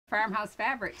Farmhouse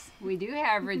Fabrics. We do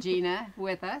have Regena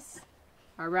with us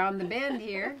around the bend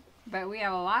here, but we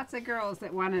have lots of girls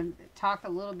that want to talk a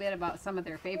little bit about some of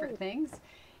their favorite things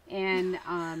and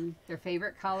their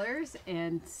favorite colors,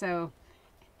 and so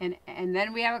and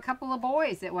then we have a couple of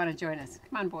boys that want to join us.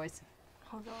 Come on, boys.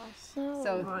 Oh gosh.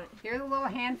 So here's a little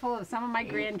handful of some of my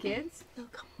grandkids.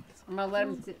 I'm gonna let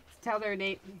them tell their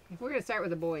name. We're gonna start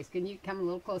with the boys. Can you come a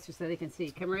little closer so they can see?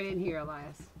 Come right in here,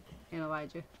 Elias and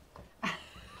Elijah.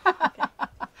 Okay.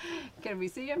 Can we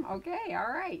see them? Okay,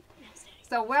 all right.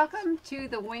 So welcome to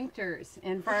the Winters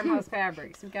in Farmhouse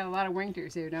Fabrics. We've got a lot of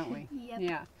Winters here, don't we? Yep.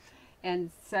 Yeah. And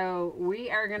so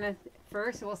we are gonna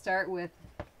first. We'll start with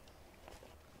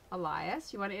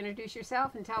Elias. You want to introduce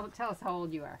yourself and tell us how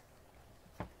old you are?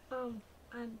 I'm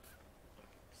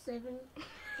 7.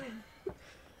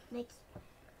 Next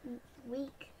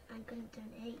week, I'm gonna turn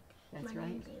 8. That's My right.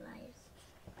 name's Elias.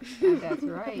 Oh, that's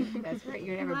right. That's right.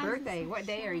 You're gonna have a birthday. What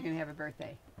day are you gonna have a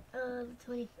birthday? The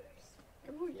 21st.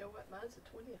 Oh, you know what? Mine's the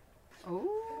 20th.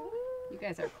 Oh, you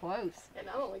guys are close. And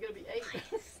I'm only going to be 8.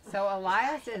 So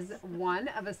Elias is one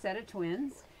of a set of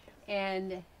twins,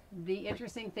 and the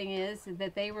interesting thing is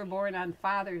that they were born on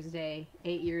Father's Day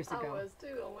 8 years ago. I was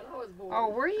too when I was born. Oh,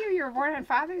 were you? You were born on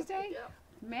Father's Day? Yep.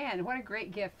 Man, what a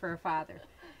great gift for a father.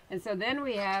 And so then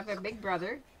we have a big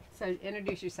brother. So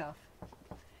introduce yourself.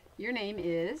 Your name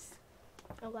is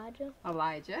Elijah.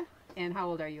 Elijah. And how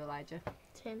old are you, Elijah?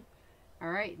 10.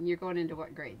 All right. And you're going into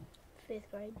what grade? 5th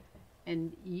grade.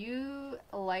 And you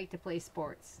like to play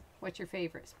sports. What's your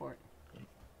favorite sport?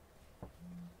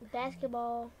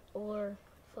 Basketball or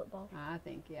football. I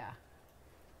think, yeah.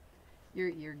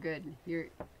 You're good.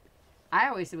 I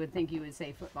always would think you would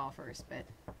say football first, but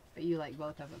you like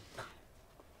both of them.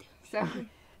 So,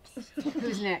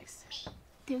 who's next?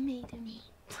 Do me.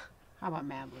 How about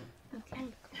Madeline? Okay.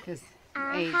 Because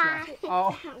age, right?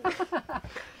 Oh.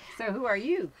 So who are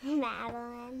you?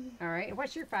 Madeline. All right.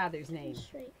 What's your father's name?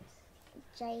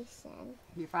 Jason.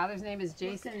 Your father's name is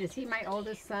Jason. Is he my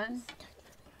oldest son?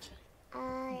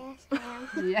 Yes, ma'am.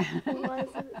 Yeah.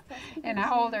 And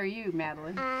how old are you,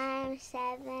 Madeline? I'm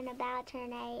 7, about to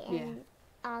turn 8 in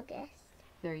August.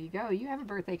 There you go. You have a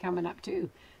birthday coming up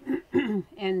too.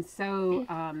 And so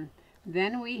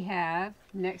then we have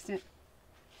next.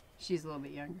 She's a little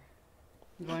bit younger.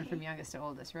 Going from youngest to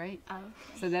oldest, right? Oh.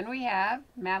 So then we have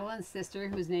Madeline's sister,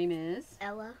 whose name is?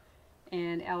 Ella.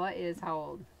 And Ella is how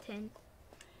old? 10.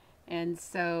 And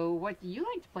so what do you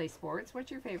like to play sports? What's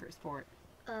your favorite sport?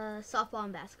 Softball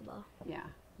and basketball. Yeah,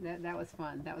 that was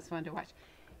fun. That was fun to watch.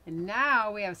 And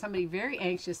now we have somebody very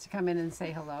anxious to come in and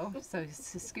say hello. So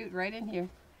scoot right in here.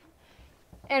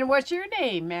 And what's your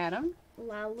name, madam?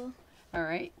 Lila. All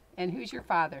right. And who's your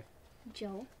father?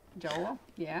 Joel. Joel?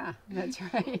 Yeah, that's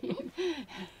right.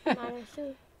 Mine is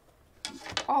Sue.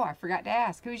 Oh, I forgot to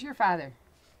ask. Who's your father?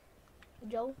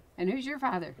 Joel. And who's your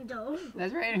father? Joel.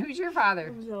 That's right. And who's your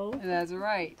father? Joel. That's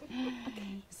right.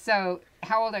 So,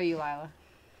 how old are you, Lila?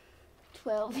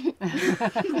 12. I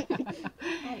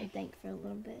had to think for a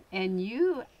little bit. And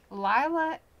you,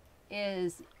 Lila,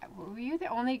 were you the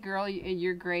only girl in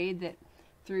your grade that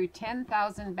threw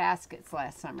 10,000 baskets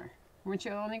last summer? Weren't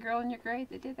you the only girl in your grade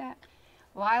that did that?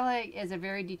 Lila is a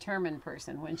very determined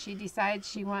person. When she decides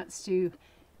she wants to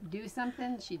do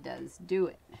something, she does do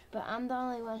it. But I'm the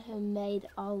only one who made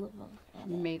all of them.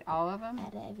 You made all of them?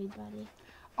 Out of everybody.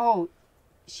 Oh,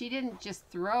 she didn't just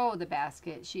throw the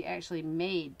basket. She actually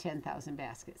made 10,000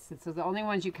 baskets. So the only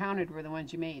ones you counted were the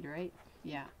ones you made, right?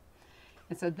 Yeah.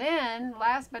 And so then,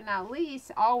 last but not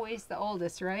least, always the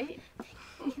oldest, right?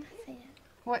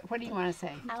 What do you want to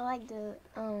say? I like to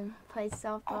play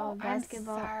softball, I'm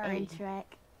basketball, sorry. and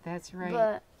track. That's right.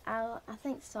 But I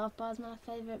think softball is my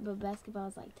favorite, but basketball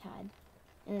is like tied.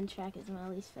 And then track is my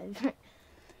least favorite.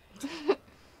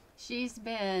 She's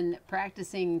been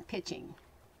practicing pitching,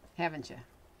 haven't you?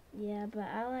 Yeah, but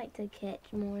I like to catch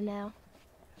more now.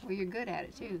 Well, you're good at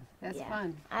it too. That's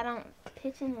fun.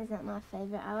 Pitching isn't my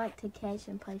favorite. I like to catch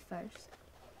and play first.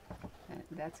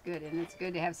 That's good, and it's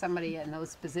good to have somebody in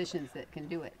those positions that can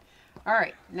do it. All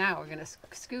right, now we're gonna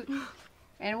scoot.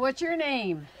 And what's your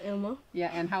name? Emma. Yeah,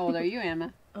 and how old are you,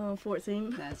 Emma?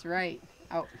 14. That's right.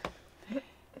 Oh,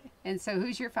 and so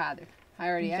who's your father? I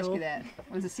already asked you that. I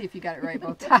wanted to see if you got it right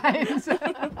both times.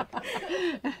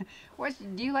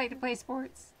 Do you like to play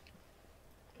sports?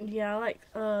 Yeah, I like,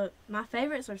 my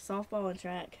favorites are softball and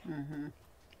track. Mm-hmm.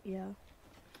 Yeah.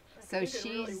 So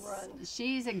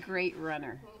she's a great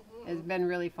runner. It's been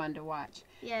really fun to watch.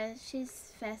 Yeah,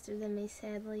 she's faster than me,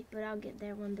 sadly, but I'll get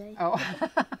there one day. Oh.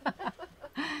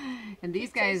 And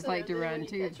these guys like to run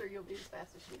too. You'll be as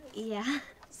fast as she is. Yeah.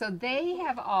 So they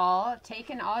have all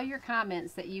taken all your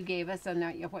comments that you gave us on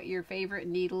what your favorite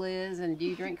needle is and do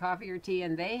you drink coffee or tea,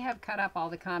 and they have cut up all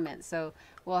the comments. So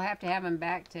we'll have to have them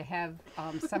back to have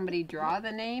somebody draw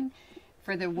the name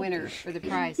for the winner, for the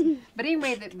prize. But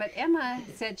anyway, but Emma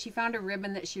said she found a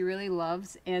ribbon that she really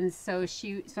loves, and so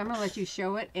I'm gonna let you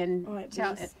show it and All right,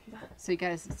 tell please. it. So you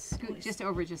gotta scoot just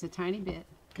over just a tiny bit,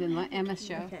 then let Emma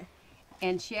show. Okay.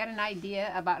 And she had an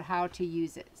idea about how to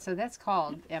use it. So that's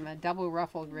called, Emma, double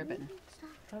ruffled ribbon.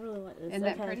 I really like this. Isn't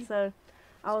that pretty? So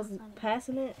I was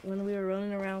passing it when we were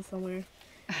running around somewhere.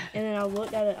 And then I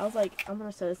looked at it. I was like, I'm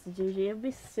going to show this to Gigi. It would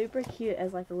be super cute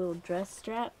as like a little dress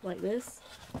strap like this.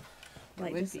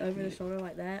 Like would just be over the cute. shoulder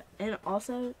like that. And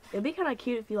also, it would be kind of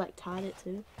cute if you like tied it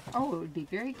too. Oh, it would be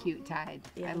very cute tied.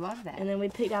 Yeah. I love that. And then we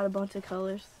picked out a bunch of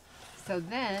colors. So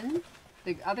then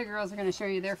the other girls are going to show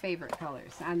you their favorite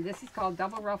colors. And this is called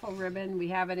double ruffle ribbon. We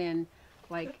have it in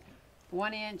like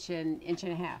 1 inch and 1.5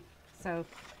 inches. So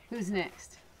who's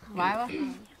next? Lila?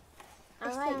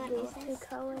 I like these two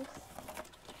colors.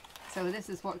 So this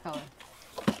is what color?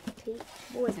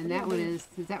 Boys, And that one is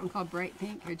that one called bright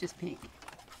pink or just pink?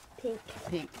 pink.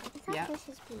 Pink. I thought Yeah. this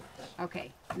is pink.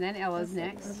 Okay. And then Ella's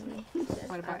next.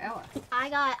 What about Ella?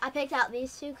 I picked out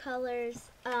these two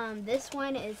colors. This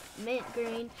one is mint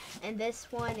green, and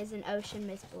this one is an ocean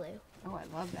mist blue. Oh, I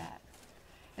love that.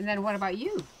 And then what about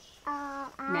you? I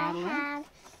Madeline? have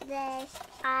this.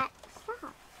 Stop.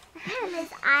 I have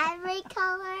this ivory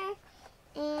color,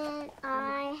 and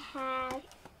I have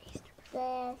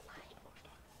this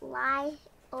light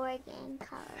organ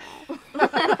color.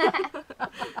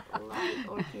 Light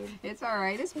orchid. It's all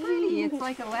right. It's pretty. It's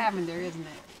like a lavender, isn't it?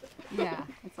 Yeah,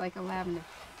 it's like a lavender.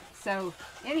 So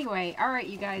anyway, all right,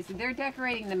 you guys, they're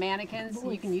decorating the mannequins.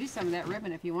 You can use some of that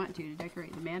ribbon if you want to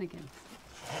decorate the mannequins.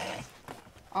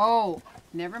 Oh,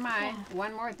 never mind.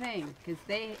 One more thing, because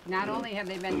they not only have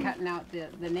they been cutting out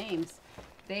the names,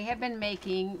 they have been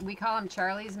making, we call them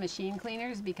Charlie's machine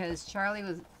cleaners because Charlie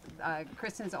was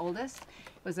Kristen's oldest,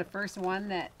 was the first one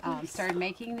that started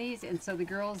making these, and so the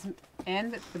girls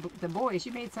and the boys,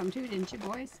 you made some too, didn't you,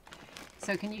 boys?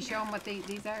 So can you show them what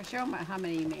these are? Show them how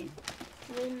many you made.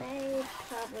 We made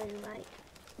probably like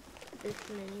this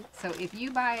many. So if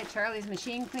you buy a Charlie's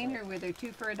machine cleaner where they're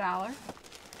 2 for $1,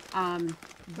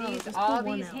 these just all pull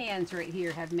one these out. hands right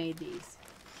here have made these.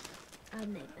 I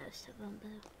made most of them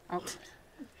though. Oh,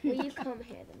 Will you come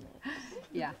here the most?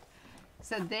 yeah.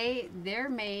 So they're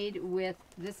made with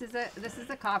this is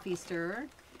a coffee stirrer,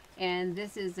 and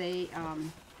this is a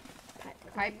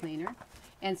pipe cleaner,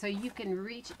 and so you can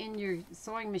reach in your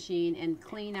sewing machine and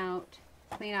clean out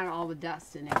all the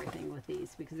dust and everything with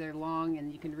these because they're long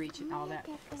and you can reach all that.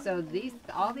 So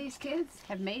all these kids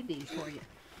have made these for you.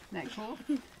 Isn't that cool?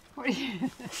 What are you?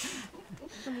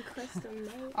 Some custom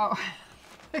made. Oh.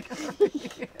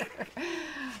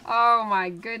 Oh my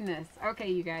goodness. Okay,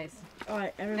 you guys. All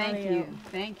right, everybody. Thank you.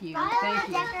 Thank you. I want Thank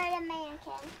to you. decorate a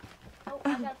mannequin. Oh,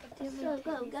 I got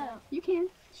the Go. You can.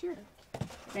 Sure.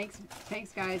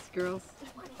 Thanks guys, girls.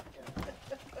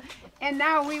 And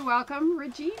now we welcome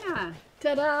Regena.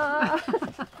 Ta-da!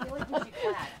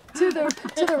 to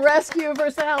the rescue for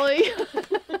Sally.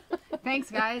 Thanks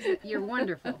guys. You're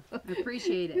wonderful. I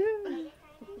appreciate it.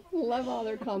 Love all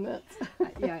their comments.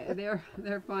 Yeah,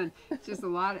 they're fun. It's just a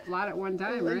lot at one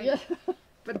time, right? Yeah.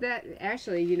 But that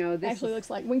actually, you know, this Actually looks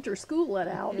like winter school let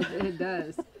out. it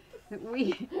does.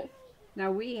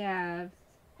 We have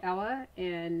Ella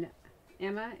and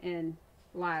Emma and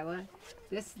Lila.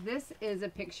 This is a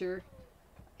picture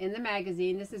in the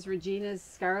magazine. This is Regena's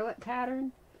scarlet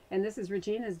pattern, and this is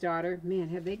Regena's daughter. Man,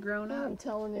 have they grown I'm up?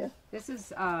 telling you. This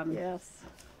is Yes.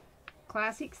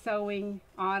 Classic Sewing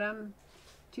Autumn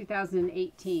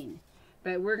 2018.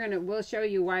 But we'll show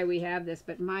you why we have this.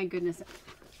 But my goodness,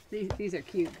 these are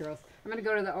cute, girls. I'm gonna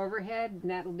go to the overhead,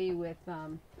 and that'll be with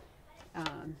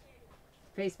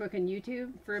Facebook and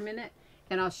YouTube for a minute,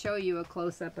 and I'll show you a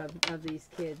close-up of these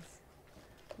kids.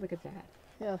 Look at that.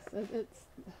 Yes. It's.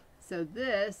 So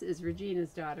this is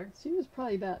Regena's daughter. She was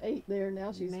probably about 8 there.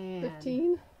 Now she's Man.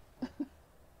 15.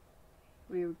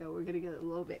 Here we go. We're gonna get a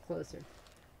little bit closer.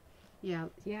 Yeah.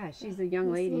 She's a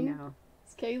young lady one? now.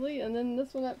 It's Kaylee, and then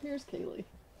this one up here is Kaylee.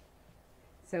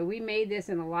 So we made this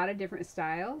in a lot of different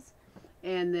styles.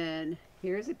 And then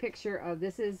here's a picture of,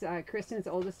 this is Kristen's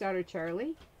oldest daughter,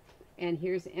 Charlie. And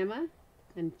here's Emma.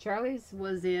 And Charlie's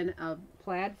was in a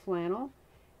plaid flannel.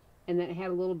 And then it had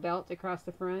a little belt across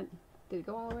the front. Did it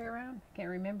go all the way around? I can't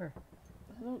remember.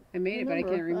 I made it, but I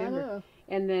can't remember. know.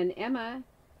 And then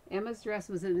Emma's dress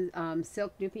was in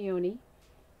silk dupioni.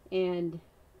 And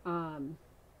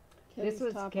this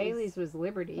was top Kaylee's was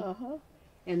Liberty. Uh-huh.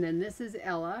 And then this is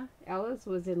Ella. Ella's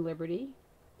was in Liberty.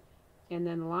 And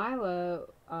then Lila,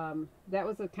 that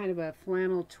was a kind of a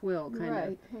flannel twill kind of.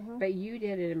 Right. But you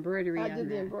did an embroidery I on did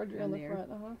the that, embroidery on the there.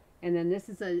 front. And then this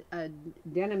is a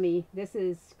denim-y. This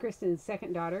is Kristen's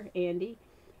second daughter, Andy.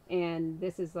 And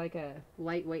this is like a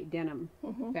lightweight denim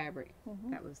fabric.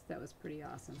 That was pretty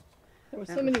awesome. There were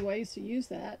so many ways to use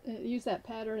that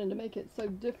pattern and to make it so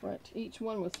different. Each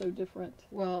one was so different.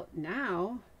 Well,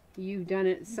 now you've done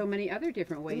it so many other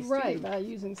different ways Right, too. by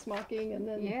using smocking and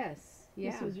then Yes.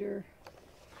 Yeah. this was your...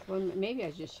 Well, maybe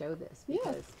I just show this Yeah.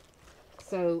 because.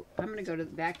 So I'm going to go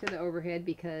back to the overhead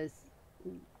because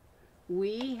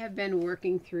we have been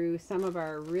working through some of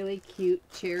our really cute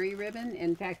cherry ribbon.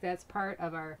 In fact, that's part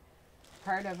of our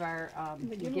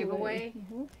The giveaway.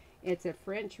 It's a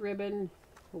French ribbon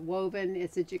woven.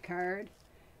 It's a jacquard,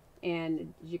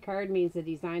 and jacquard means the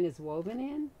design is woven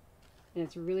in, and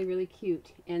it's really, really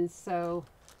cute. And so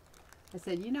I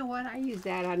said, you know what? I used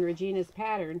that on Regena's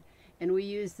pattern, and we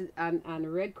used it on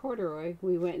red corduroy.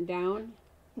 We went down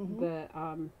the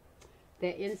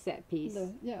inset piece,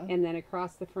 and then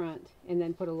across the front, and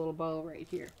then put a little bow right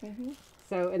here.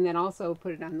 So, and then also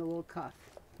put it on the little cuff.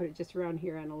 Put it just around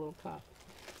here on a little cuff.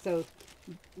 So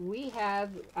we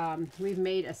have, we've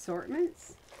made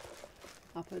assortments.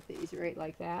 I'll put these right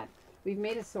like that. We've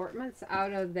made assortments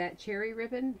out of that cherry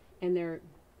ribbon, and they're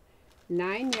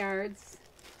 9 yards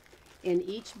in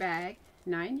each bag,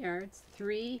 9 yards,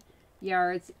 3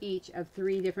 yards each of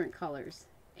 3 different colors.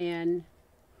 And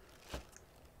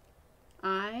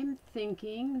I'm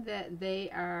thinking that they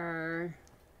are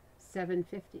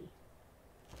 $7.50.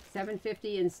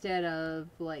 $7.50 instead of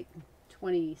like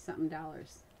 20 something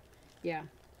dollars. Yeah,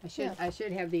 I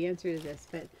should have the answer to this,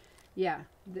 but yeah,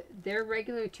 they're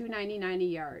regular $2.99 a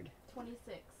yard.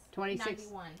 26.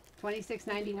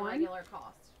 $26.91. Regular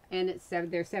cost. And it's they're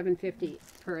 $7.50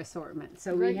 per assortment.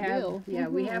 So Great we have deal.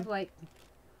 we have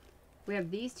we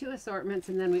have these 2 assortments,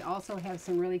 and then we also have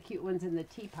some really cute ones in the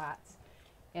teapots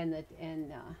and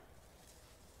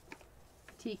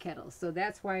tea kettles. So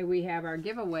that's why we have our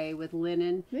giveaway with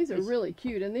linen. These are really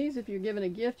cute, and these, if you're giving a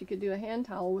gift, you could do a hand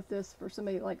towel with this for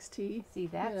somebody that likes tea. See,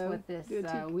 that's what this. do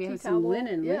a We tea have some towel.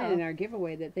 linen Yeah. in our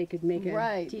giveaway that they could make a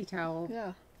Right. tea towel.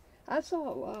 Yeah, I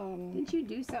saw. Didn't you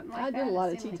do something like I that? did a lot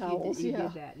of It seemed tea like you towels, You yeah.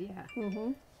 did that,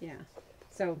 yeah. Yeah.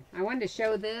 So I wanted to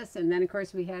show this, and then of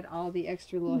course we had all the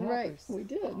extra little Right, helpers. we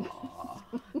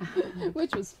did,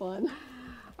 which was fun.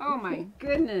 Oh my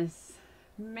goodness,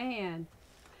 man.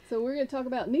 So we're going to talk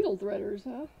about needle threaders,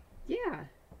 huh? Yeah,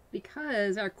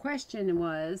 because our question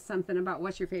was something about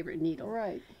what's your favorite needle.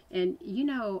 Right. And you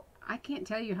know, I can't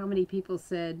tell you how many people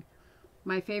said,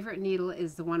 my favorite needle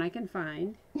is the one I can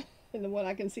find. And the one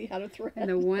I can see how to thread. And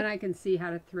the one I can see how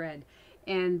to thread.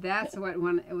 And that's what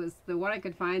it was the one I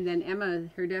could find. Then Emma,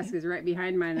 her desk is right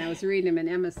behind mine, and I was reading them, and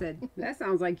Emma said, that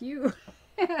sounds like you.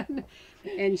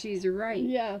 And she's right.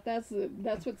 Yeah, that's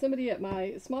what somebody at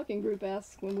my smocking group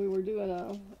asked when we were doing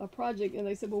a project, and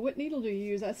they said, well, what needle do you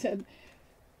use? I said,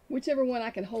 whichever one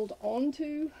I can hold on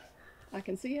to, I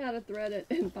can see how to thread it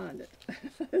and find it.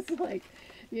 It's like,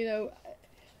 you know,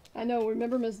 I know,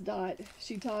 remember Miss Dot,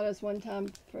 she taught us one time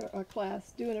for a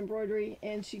class doing embroidery,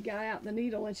 and she got out the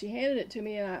needle and she handed it to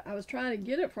me, and I was trying to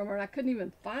get it from her, and I couldn't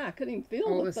even feel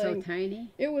Oh, the it was thing. so tiny.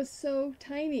 It was so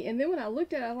tiny, and then when I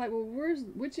looked at it, I was like, well,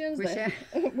 which end's Which that?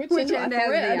 end- which Which do I end has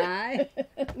thread? the eye?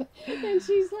 And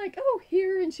she's like, oh,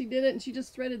 here, and she did it, and she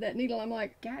just threaded that needle. I'm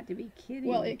like, Got to be kidding.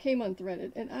 well, it came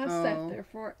unthreaded, and I Oh. sat there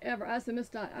forever. I said, Miss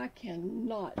Dot, I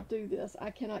cannot do this. I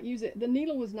cannot use it. The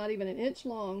needle was not even an inch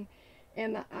long,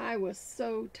 and the eye was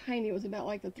so tiny. It was about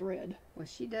like the thread. Well,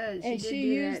 she does. And did she do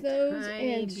used that those,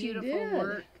 tiny, and she beautiful did.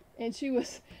 work. And she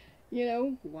was, you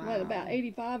know, what, about Wow.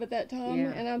 85 at that time?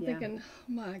 Yeah, And I'm yeah. thinking,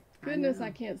 oh, my goodness, know. I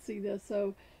can't see this.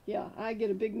 So, yeah, I get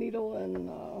a big needle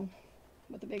and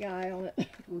with a big eye on it.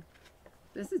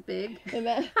 This is big. And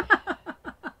that,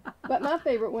 but my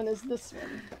favorite one is this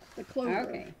one, the Clover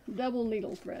Okay. double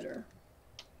needle threader.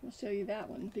 I'll show you that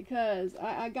one because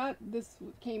I got this,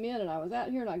 came in and I was out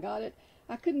here and I got it.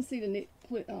 I couldn't see the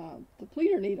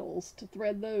pleater needles to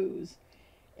thread those.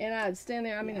 And I'd stand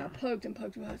there, I mean, Yeah. I poked and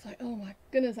poked, and I was like, oh my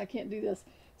goodness, I can't do this.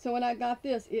 So when I got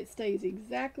this, it stays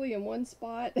exactly in one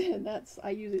spot, and I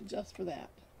use it just for that.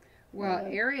 Well,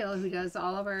 Ariel, who does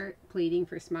all of our pleating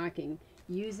for smocking,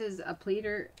 uses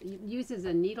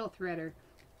a needle threader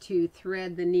to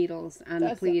thread the needles on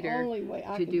That's the pleater the only way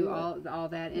I to can do do all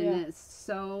that, and Yeah. it's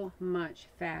so much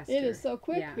faster. It is so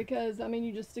quick Yeah. because, I mean,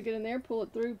 you just stick it in there, pull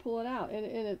it through, pull it out, and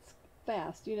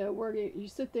fast. You know, where you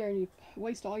sit there and you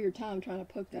waste all your time trying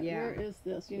to poke that. Yeah. Where is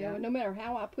this? You know, Yeah. and no matter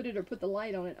how I put it or put the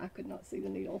light on it, I could not see the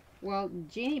needle. Well,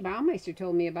 Jeannie Baumeister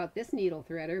told me about this needle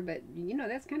threader, but you know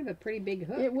that's kind of a pretty big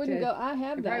hook. It wouldn't go. I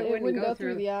have it that. probably It wouldn't go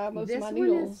through the eye. Most of my needles.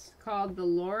 This one is called the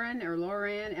Loran,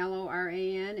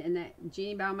 Loran, and that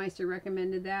Jeannie Baumeister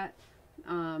recommended that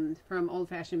from Old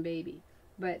Fashioned Baby.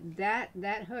 But that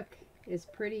hook is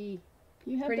pretty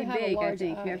have to have big. a large I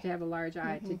think eye. you have to have a large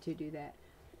eye to do that.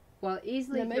 Well,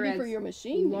 easily Now, maybe threads for your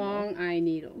machine. long eye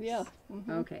needles. Yeah.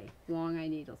 Okay, long eye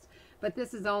needles. But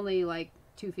this is only like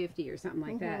 $2.50 or something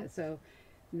like that. So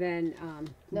then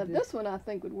Now this one I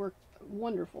think would work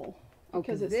wonderful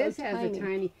because it's this so has tiny. a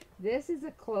tiny. This is a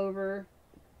Clover.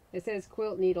 It says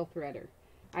quilt needle threader,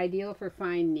 ideal for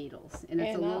fine needles, and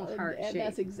it's a little heart and shape.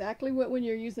 that's exactly what when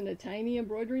you're using a tiny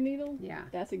embroidery needle. Yeah.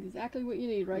 That's exactly what you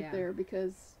need right Yeah. there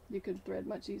because you could thread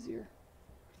much easier.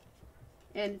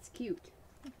 And it's cute.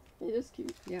 It is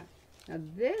cute. Yeah. Now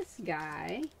this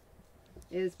guy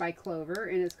is by Clover,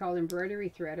 and it's called Embroidery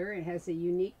Threader. It has a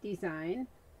unique design,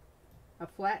 a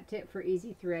flat tip for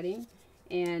easy threading,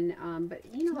 and but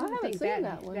you know I I haven't think seen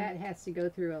that one. that has to go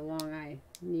through a long eye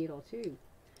needle too.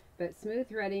 But smooth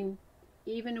threading,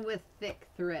 even with thick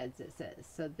threads, it says.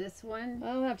 So this one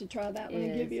I'll have to try that one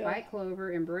and give is you by a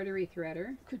Clover Embroidery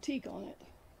Threader. critique on it.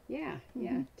 Yeah,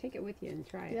 yeah. Take it with you and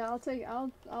try it. Yeah,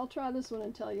 I'll try this one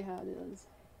and tell you how it is.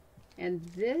 And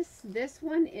this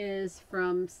one is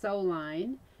from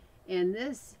Sewline, and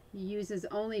this uses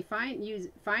only fine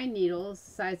needles,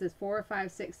 sizes 4,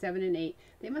 5, 6, 7, and 8.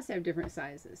 They must have different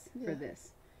sizes for Yeah,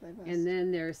 this. They must. And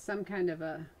then there's some kind of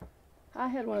a I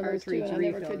had one of those too, and I cartridge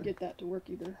never refiller. could get that to work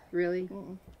either. really.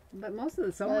 Mm-mm. But most of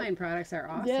the Sewline products are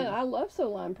awesome. Yeah, I love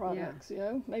Sewline products. You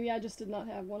know, maybe I just did not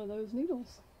have one of those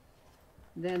needles.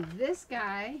 Then this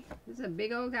guy, this is a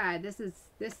big old guy. This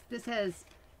has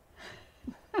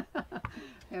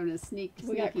having a sneak.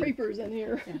 We got sneaky- creepers in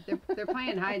here. Yeah, they're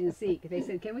playing hide and seek. They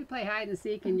said, "Can we play hide and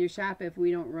seek in your shop if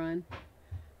we don't run?"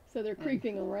 So they're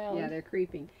creeping around. Yeah, they're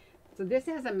creeping. So this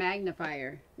has a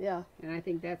magnifier, Yeah. and I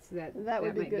think that That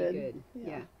would be might good. be good. Yeah.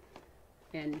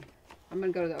 Yeah. And I'm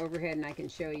gonna go to the overhead, and I can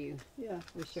show you. Yeah.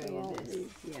 We'll show So you all this. these.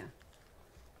 Yeah.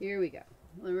 Here we go.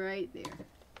 Right there.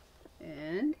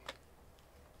 And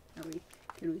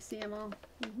can we see them all?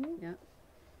 Mm-hmm. Yeah.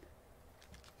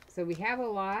 So we have a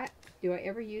lot. Do I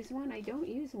ever use one? I don't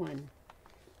use one.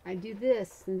 I do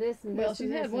this and this and Well, this. she's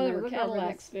and had this, one and of I her look over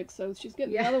Cadillacs this. fixed, so she's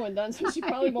getting Yeah. the other one done. So she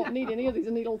probably won't need any of these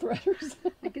needle threaders.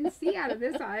 I can see out of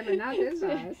this eye, but not this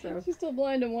eye. So She's still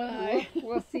blind in one eye.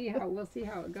 we'll see how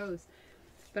it goes.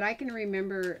 But I can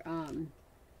remember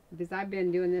because I've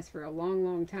been doing this for a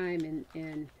long time,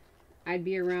 and I'd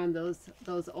be around those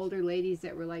older ladies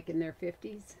that were like in their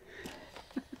 50s.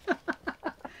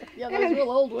 Yeah, those real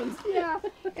old ones. Yeah,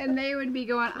 and they would be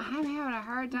going, "I'm having a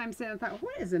hard time saying." I thought,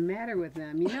 what is the matter with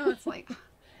them? You know, it's like,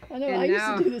 I know. And I used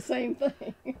now- to do the same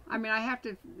thing. I mean, I have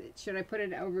to. Should I put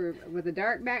it over with a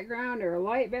dark background or a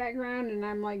light background? And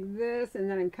I'm like this, and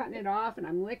then I'm cutting it off, and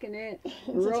I'm licking it,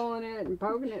 and rolling it, and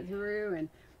poking it through, and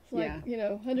It's like, you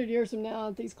know, 100 years from now,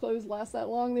 if these clothes last that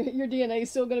long, your DNA is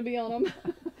still going to be on them.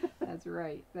 that's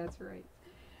right. That's right.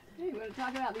 Hey, you want to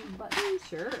talk about these buttons?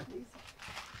 Sure.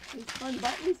 These fun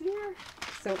buttons here?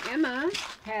 So Emma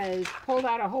has pulled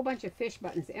out a whole bunch of fish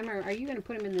buttons. Emma, are you going to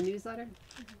put them in the newsletter?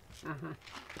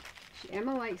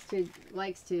 Emma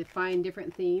likes to find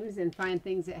different themes and find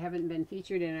things that haven't been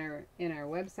featured in our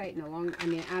website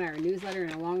on our newsletter in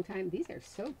a long time. These are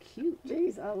so cute.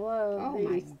 These, I love Oh these.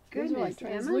 my These are goodness, like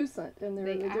Emma. translucent, and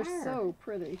They they're are. so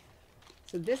pretty.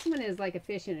 So this one is like a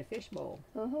fish in a fish bowl.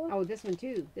 Uh-huh. Oh, this one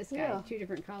too. This guy, Yeah. 2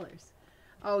 different colors.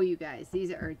 Oh, you guys,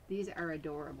 these are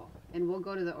adorable. And we'll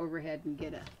go to the overhead and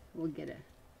we'll get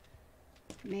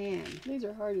a man. These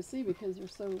are hard to see because they're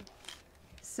so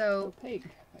So opaque,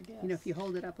 I guess. you know, if you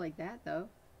hold it up like that though,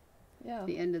 yeah.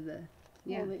 the end of the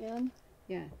Oh, the end?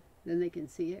 yeah, then they can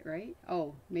see it, right?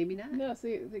 Oh, maybe not. No,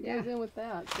 see, it goes Yeah. in with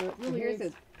that. So it So really here's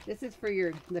is. this is for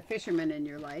the fisherman in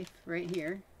your life, right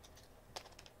here.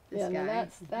 This Yeah, now guy.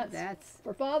 that's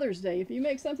for Father's Day. If you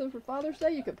make something for Father's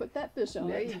Day, you could put that fish on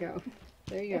There it. you go.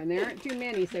 There you go. And there aren't too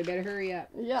many, so you better hurry up.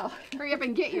 Yeah. Hurry up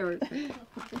and get yours.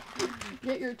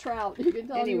 Get your trout. You can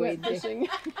tell Anyway, you went fishing.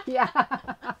 Yeah.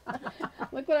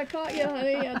 Look what I caught you,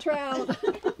 honey, a trout.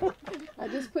 I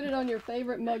just put it on your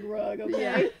favorite mug rug,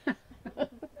 okay? Yeah.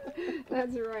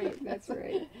 That's right. That's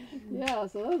right. Yeah,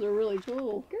 so those are really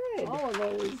cool. Good. All of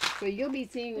those. So you'll be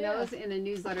seeing Yeah. those in a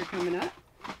newsletter coming up,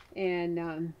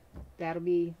 and that'll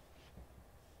be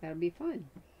fun.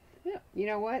 Yeah. You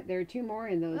know what? There are 2 more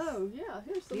in those. Oh, yeah,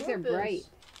 here's some These more are fish. bright.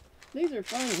 These are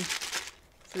funny.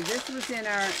 So this was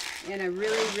in a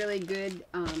really good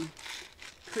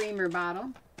creamer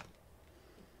bottle.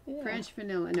 Yeah. French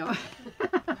vanilla. No.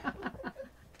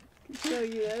 Show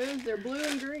you those. They're blue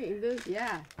and green.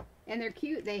 Yeah. And they're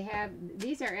cute.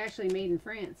 These are actually made in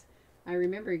France. I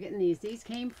remember getting these. These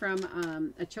came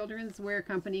from a children's wear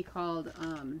company called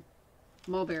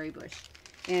Mulberry Bush.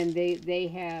 And they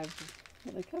have...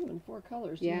 Well, they come in 4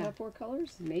 colors. Do Yeah. you have 4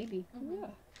 colors? Maybe. Yeah.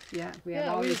 Yeah, we have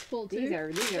all we these. just pulled 2. These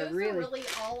are Those really... are really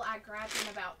all I grabbed in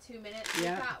about 2 minutes.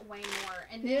 Yeah. We've got way more.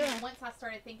 And then Yeah. once I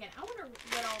started thinking, I wonder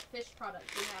what all fish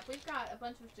products we have. We've got a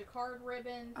bunch of jacquard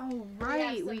ribbons. Oh,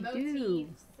 right, we have some do.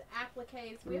 motifs,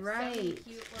 appliques. We have so many Right.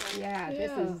 cute little...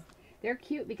 Yeah, they're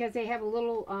cute because they have a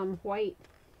little white...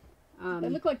 They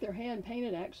look like they're hand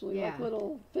painted, actually. Yeah. Like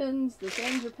little fins. The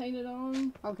fins are painted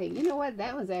on. Okay, you know what?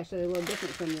 That one's actually a little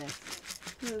different from this.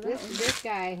 Look at that one. This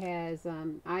guy has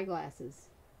eyeglasses.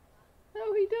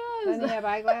 Oh, he does. Doesn't he have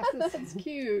eyeglasses? That's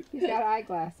cute. He's got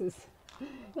eyeglasses.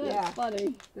 That's yeah.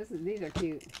 funny. These are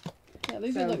cute. Yeah,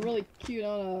 these So- would look really cute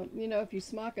on a, if you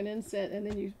smock an inset and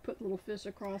then you put little fish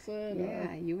across it.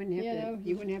 Yeah, you wouldn't have to.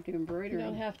 You wouldn't have to embroider You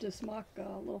don't them. have to smock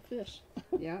little fish.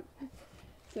 Yep.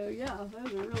 So yeah,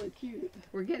 those are really cute.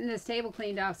 We're getting this table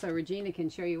cleaned off so Regina can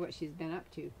show you what she's been up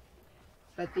to.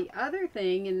 But the other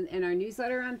thing in our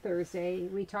newsletter on Thursday,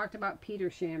 we talked about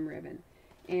Petersham ribbon,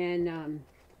 and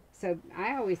so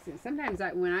I always sometimes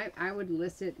when I would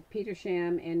list it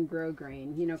Petersham and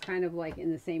grosgrain, kind of like in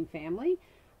the same family.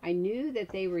 I knew that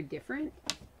they were different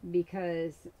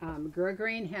because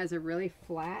grosgrain has a really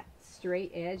flat,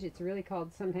 straight edge. It's really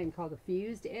sometimes called a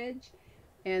fused edge,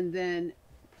 and then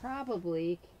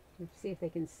probably let's see if they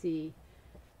can see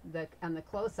on the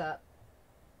close-up.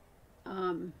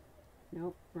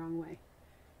 Nope, wrong way.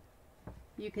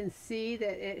 You can see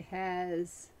that it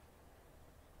has,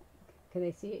 can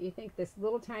they see it? You think this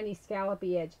little tiny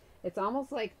scallopy edge. It's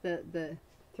almost like the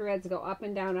threads go up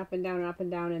and down, up and down, up and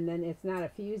down, and then it's not a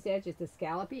fused edge, it's a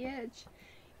scallopy edge.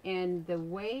 And the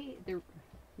way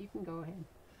you can go ahead.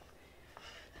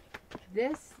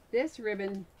 This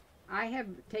ribbon, I have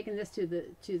taken this to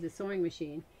the sewing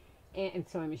machine,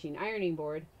 ironing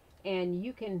board, and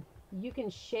you can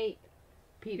shape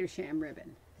Petersham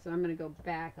ribbon. So I'm going to go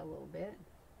back a little bit.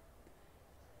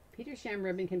 Petersham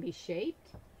ribbon can be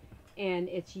shaped, and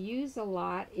it's used a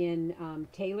lot in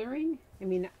tailoring. I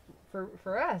mean,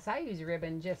 for us, I use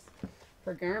ribbon just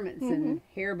for garments and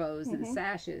hair bows and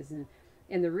sashes,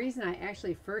 and the reason I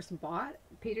actually first bought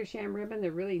Petersham ribbon,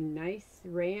 the really nice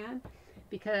rayon,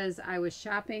 because I was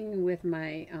shopping with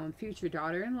my future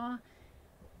daughter-in-law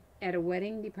at a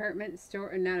wedding department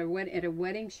store, at a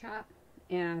wedding shop,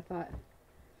 and I thought,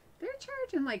 they're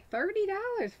charging like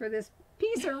 $30 for this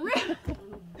piece of ribbon.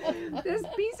 This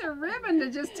piece of ribbon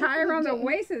to just tie around the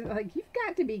waist. Like, you've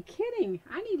got to be kidding.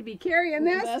 I need to be carrying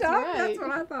that That's stuff. right. That's what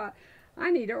I thought.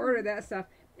 I need to order that stuff.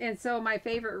 And so my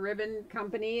favorite ribbon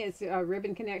company is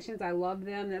Ribbon Connections. I love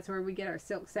them. That's where we get our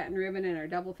silk satin ribbon and our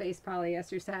double-faced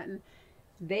polyester satin.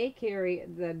 They carry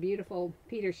the beautiful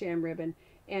Petersham ribbon.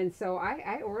 And so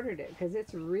I ordered it because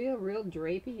it's real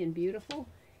drapey and beautiful.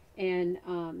 And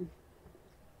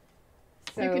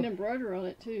so You can embroider on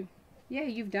it too. yeah,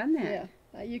 you've done that.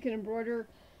 Yeah, you can embroider,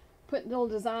 put little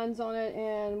designs on it.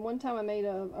 And one time I made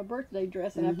a birthday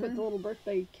dress, and I put the little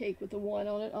birthday cake with the one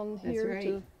on it on That's here right.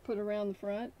 to put around the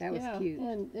front. That was cute.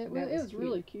 And it That was was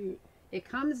really cute. It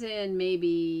comes in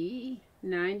maybe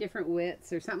 9 different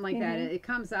widths or something like that. It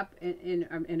comes up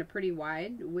in a pretty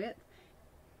wide width,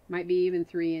 might be even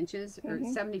 3 inches or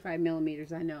 75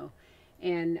 millimeters, I know,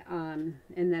 and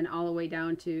then all the way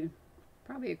down to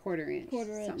probably a quarter inch,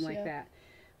 something like that.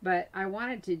 But I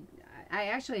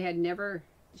actually had never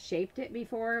shaped it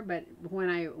before, but when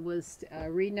I was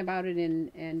reading about it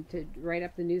and to write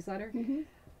up the newsletter,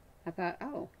 I thought,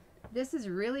 oh, this is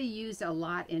really used a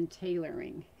lot in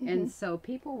tailoring, and so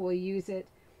people will use it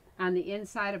on the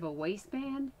inside of a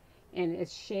waistband, and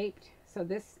it's shaped so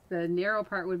the narrow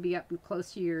part would be up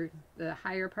close to the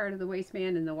higher part of the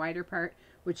waistband, and the wider part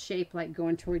would shape like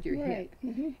going toward your hip.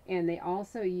 And they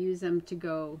also use them to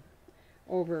go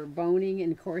over boning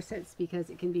and corsets because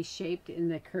it can be shaped in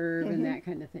the curve and that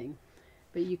kind of thing.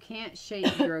 But you can't shape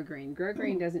grosgrain.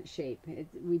 Grosgrain doesn't shape.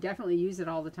 We definitely use it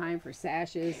all the time for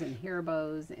sashes and hair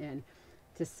bows and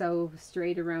to sew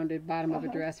straight around the bottom of a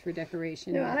dress for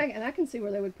decoration. Yeah, and I can see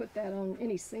where they would put that on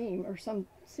any seam or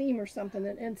something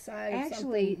that inside.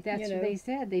 Actually, something, that's what they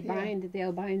said.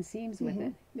 They'll bind seams with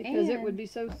it because it would be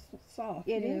so soft.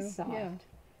 It is soft. Yeah.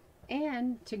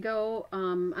 And to go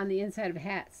on the inside of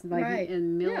hats, like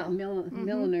in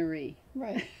millinery.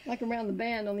 Right, like around the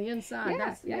band on the inside.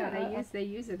 They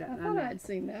use it. I thought I had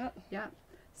seen that. Yeah.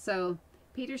 So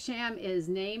Petersham is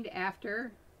named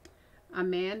after a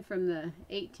man from the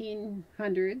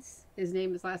 1800s. His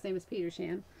last name is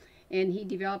Petersham, and he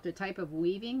developed a type of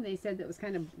weaving. They said that was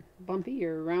kind of bumpy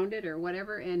or rounded or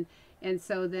whatever, and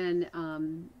so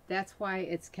then that's why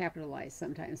it's capitalized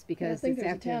sometimes, because I think it's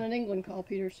there's after. a town in England called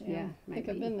Petersham. Yeah, I think might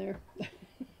I've be. been there.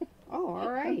 Oh,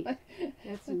 all right.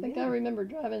 I think I remember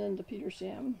driving into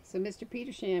Petersham. So Mr.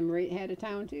 Petersham had a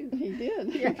town too. He did.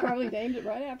 He probably named it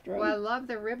right after him. Well, I love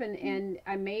the ribbon, and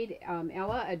I made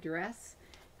Ella a dress,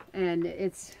 and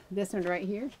it's this one right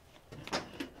here.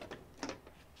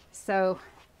 So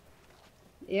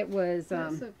it was.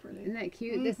 That's so pretty. Isn't that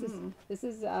cute? This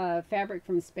is fabric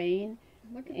from Spain,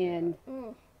 Look at and that.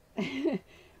 Oh,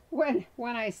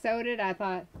 when I sewed it,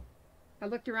 I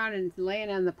looked around and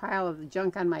laying on the pile of the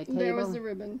junk on my table. there was the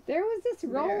ribbon. There was this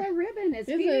roll There. of ribbon. It's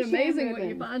Isn't it Petersham amazing what you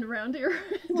ribbon. find around here?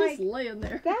 Like, Just laying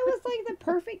there. That was like the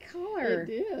perfect color. It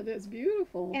did. It's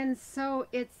beautiful. And so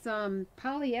it's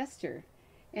polyester,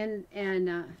 and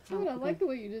Oh, I like the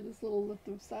way you did this little lift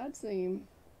of side seam.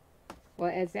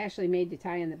 well, it's actually made to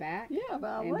tie in the back. Yeah, but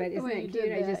I And- like but the isn't way that you cute?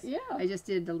 did that. I just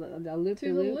did the loop Two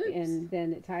to little loop, loops. and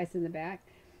then it ties in the back.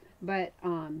 But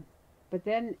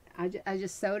then I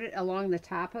just sewed it along the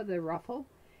top of the ruffle,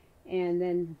 and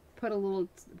then put a little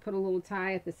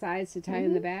tie at the sides to tie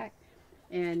in the back,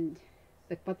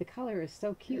 but the color is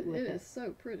so cute with It it. is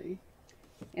so pretty.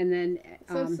 And then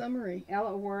So summery.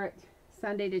 Ella wore it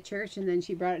Sunday to church, and then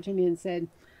she brought it to me and said,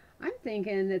 "I'm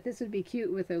thinking that this would be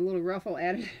cute with a little ruffle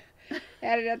added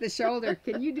at the shoulder.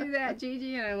 Can you do that,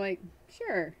 Gigi?" And I'm like,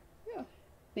 "Sure. Yeah.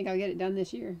 Think I'll get it done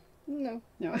this year." No.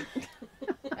 No.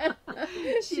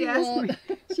 She She asked won't.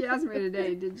 me. She asked me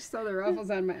today, "Did you sew the ruffles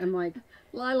on my?" I'm like,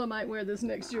 Lila might wear this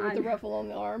next year with the ruffle on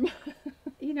the arm.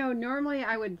 normally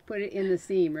I would put it in the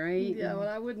seam, right? Yeah, well,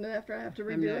 I wouldn't after I have to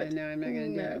I'm redo not. it. No, I'm not gonna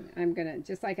do No. it. I'm gonna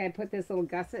just like I put this little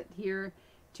gusset here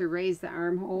to raise the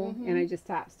armhole, and I just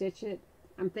top stitch it.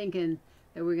 I'm thinking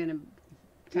that we're gonna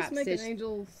top Just make stitch. an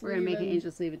angel sleeve. We're gonna make an and-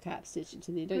 angel sleeve and top stitch it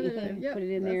to the. Don't Put you it in, think? yep, Put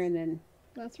it in there, that's- and then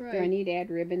That's do I right. need to add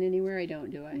ribbon anywhere? I don't,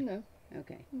 do I? No.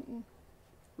 Okay. Mm-mm.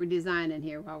 We're designing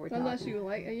here while we're Unless talking. you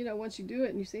like, once you do it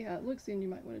and you see how it looks, then you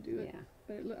might want to do it. Yeah.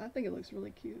 But I think it looks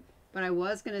really cute. But I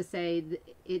was gonna say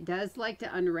it does like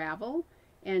to unravel,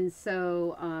 and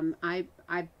so I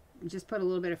just put a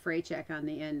little bit of fray check on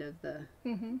the end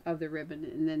of the ribbon,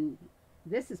 and then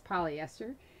this is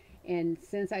polyester, and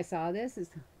since I saw this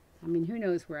who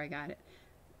knows where I got it.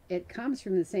 It comes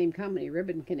from the same company,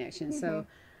 Ribbon Connection, so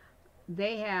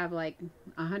they have like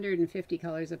 150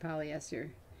 colors of polyester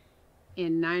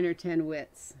in 9 or 10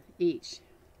 widths each.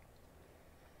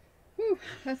 Whew,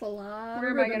 that's a lot. Where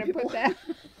of am I ribbon, going to put people. that?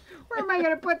 Where am I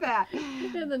going to put that?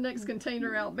 In the next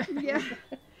container out back. Yeah.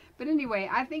 But anyway,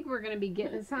 I think we're going to be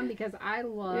getting some because I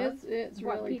love It's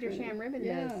what really Petersham pretty. Ribbon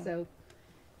Yeah. does. So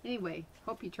anyway,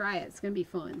 hope you try it. It's going to be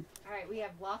fun. All right, we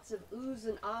have lots of oohs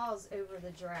and ahs over the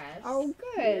dress. Oh,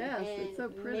 good. Yes, And it's so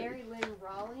pretty. Mary Lynn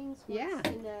Rawlings wants Yeah.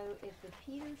 to know if the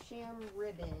Petersham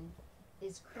ribbon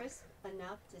is crisp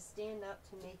enough to stand up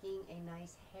to making a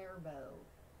nice hair bow.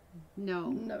 No,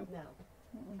 No. No.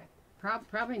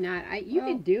 probably not. You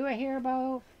Well- could do a hair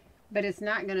bow, but it's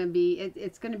not going to be,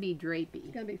 it's going to be drapey.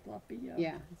 It's going to be fluffy, yeah.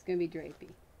 Yeah, it's going to be drapey.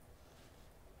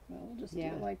 Well, we'll just Yeah.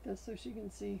 do it like this so she can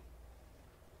see.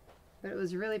 But it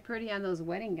was really pretty on those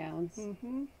wedding gowns.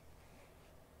 Mm-hmm.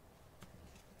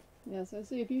 Yeah, so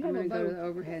see if you I'm have going a to go to bow, the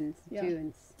overhead Yeah. too.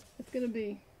 And it's going to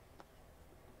be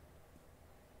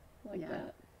like Yeah.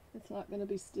 that. It's not going to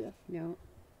be stiff.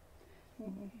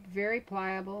 very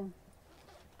pliable,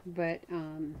 but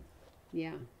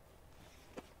yeah.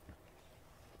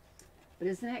 But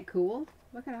isn't that cool?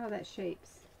 Look at how that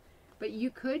shapes. But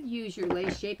you could use your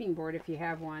lace shaping board if you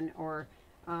have one, or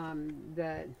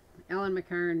the Ellen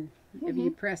McCarn. If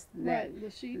you press that, Right, the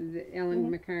sheet. the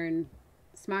Ellen McCarn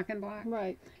smocking block,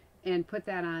 Right. and put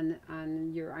that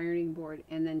on your ironing board,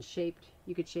 and then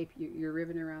you could shape your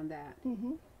ribbon around that.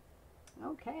 Mm-hmm.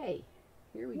 Okay,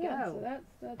 here we Yeah, go. so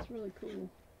that's really cool.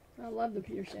 I love the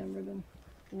Petersham ribbon.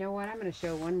 You know what? I'm going to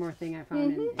show one more thing I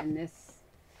found in this.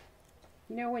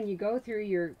 You know, when you go through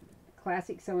your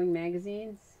classic sewing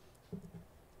magazines,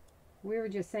 we were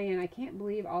just saying, I can't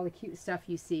believe all the cute stuff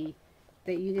you see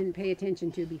that you didn't pay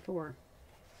attention to before.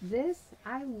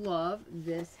 I love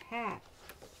this hat.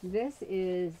 This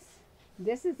is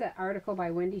an article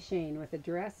by Wendy Shane with a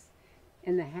dress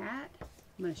and the hat.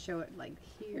 I'm going to show it like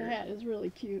here. The hat is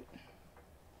really cute.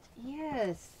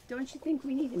 Yes. Don't you think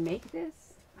we need to make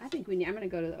this? I think we need. I'm going to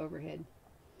go to the overhead.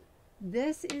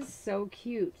 This is so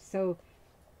cute. So,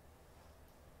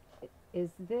 is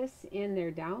this in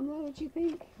their download, you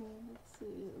think? Let's see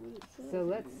what it says. So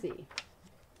let's see.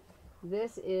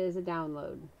 This is a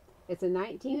download. It's a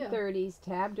 1930s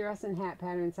tab dress and hat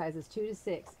pattern, sizes 2 to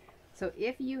 6. So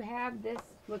if you have this,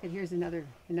 look at here's another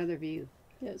view.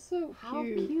 Yeah, it's so How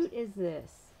cute. cute is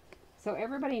this? So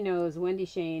everybody knows Wendy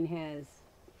Shane has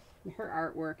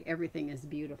her artwork. Everything is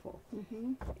beautiful,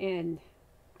 and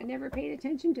I never paid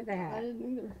attention to the hat. I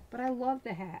didn't either. But I love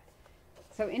the hat.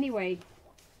 So anyway,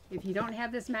 if you don't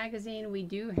have this magazine, we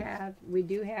do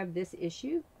have this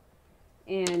issue,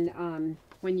 and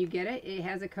when you get it, it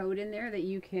has a code in there that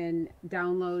you can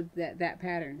download that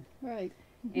pattern. Right.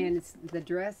 And it's the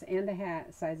dress and the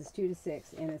hat, sizes 2 to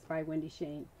 6, and it's by Wendy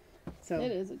Shane. So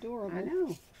It is adorable. I know.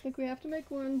 I think we have to make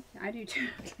one. I do too.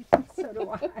 So do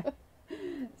I.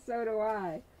 So do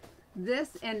I.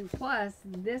 This, and plus,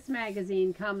 this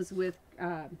magazine comes with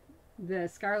the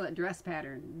scarlet dress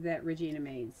pattern that Regena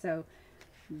made. So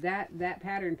that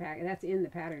pattern pack, that's in the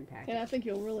pattern package. And I think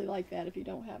you'll really like that if you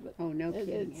don't have it. Oh, no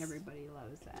kidding. it's- Everybody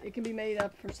loves that. It can be made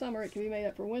up for summer. It can be made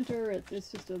up for winter.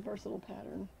 It's just a versatile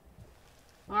pattern.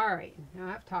 All right. Now,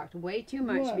 I've talked way too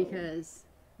much Whoa. because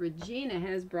Regena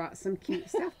has brought some cute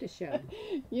stuff to show.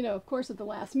 You know, of course, at the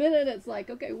last minute, it's like,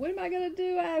 okay, what am I going to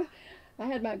do? I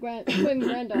had my twin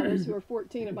granddaughters who are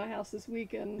 14 at my house this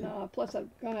week, and plus I've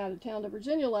gone out of town to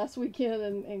Virginia last weekend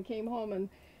and came home,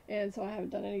 and so I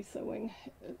haven't done any sewing,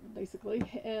 basically.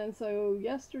 And so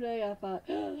yesterday I thought,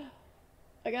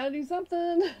 I got to do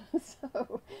something.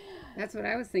 So That's what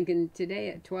I was thinking today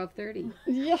at 12:30.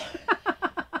 yeah.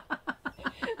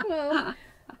 Well,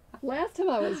 last time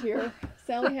I was here,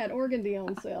 Sally had organdy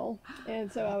on sale,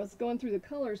 and so I was going through the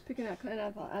colors, picking out, and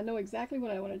I thought, I know exactly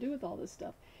what I want to do with all this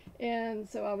stuff. And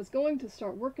so I was going to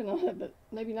start working on it, but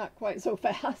maybe not quite so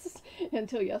fast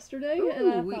until yesterday.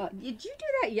 And I thought, did you do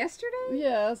that yesterday?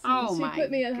 yes, Oh, she my put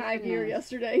me in high gear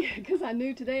goodness. yesterday because I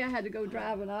knew today I had to go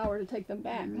drive an hour to take them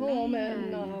back home,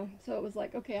 and Man. so it was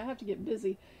like, okay, I have to get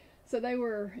busy. So they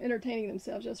were entertaining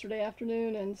themselves yesterday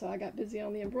afternoon, and so I got busy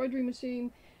on the embroidery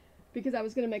machine because I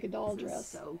was going to make a doll This is dress.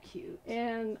 so cute.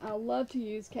 And I love to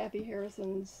use Kathy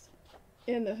Harrison's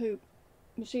In the Hoop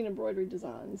machine embroidery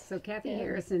designs. So Kathy Yeah.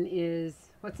 Harrison is,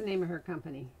 what's the name of her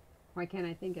company? Why can't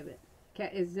I think of it?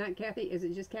 Is not Kathy? Is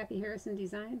it just Kathy Harrison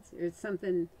Designs, or it's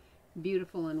something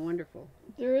beautiful and wonderful?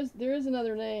 There is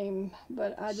another name,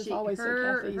 but I just always say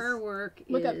Kathy's. her work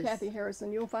Look is up Kathy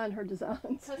Harrison. You'll find her designs.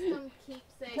 Custom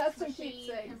keepsakes, Custom machine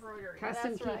keepsakes. embroidery.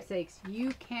 Custom That's right. Keepsakes.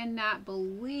 You cannot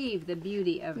believe the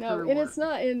beauty of No, her and work. it's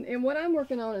not. And what I'm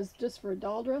working on is just for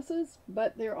doll dresses,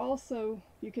 but they're also,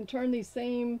 you can turn these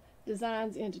same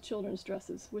designs into children's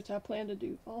dresses, which I plan to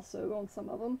do also on some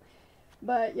of them.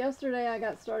 But yesterday I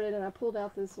got started and I pulled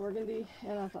out this organdy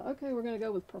and I thought, okay, we're going to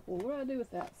go with purple. What do I do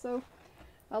with that? So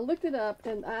I looked it up,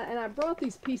 and I brought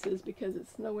these pieces because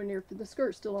it's nowhere near, the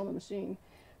skirt's still on the machine,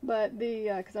 but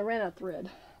because I ran out of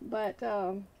thread. But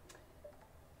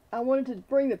I wanted to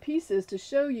bring the pieces to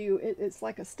show you it's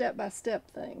like a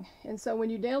step-by-step thing. And so when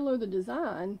you download the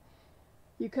design,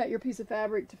 you cut your piece of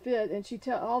fabric to fit, and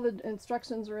all the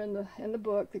instructions are in the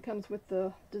book that comes with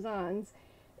the designs.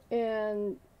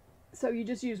 And so you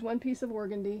just use one piece of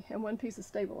organdy and one piece of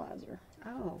stabilizer.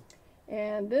 Oh.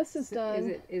 And this is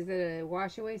done. Is it a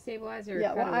wash away stabilizer? Or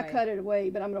Yeah, well, I away? cut it away,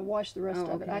 but I'm going to wash the rest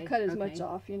Oh, of it. I okay, cut as much okay.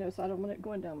 off, so I don't want it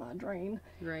going down my drain.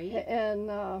 Right. And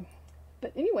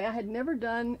but anyway, I had never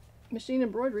done machine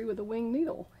embroidery with a wing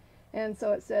needle, and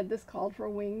so it said this called for a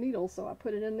wing needle. So I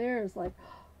put it in there. And it's like,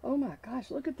 oh my gosh,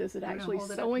 look at this! It I'm gonna actually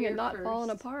hold it up sewing here and not falling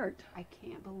first. apart. I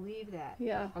can't believe that.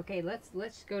 Yeah. Okay, let's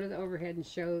go to the overhead and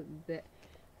show that.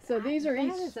 So these are That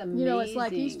each, is it's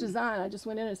like each amazing. design. I just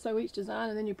went in and sew each design,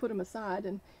 and then you put them aside,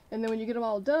 and then when you get them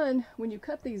all done, when you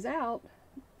cut these out,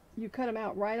 you cut them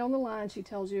out right on the line, she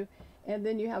tells you, and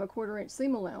then you have a 1/4 inch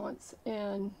seam allowance,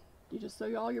 and you just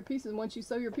sew all your pieces. And once you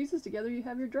sew your pieces together, you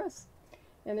have your dress,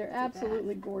 and they're at that.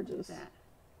 absolutely gorgeous. That.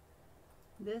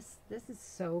 This is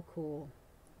so cool.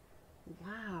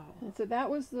 Wow. And so that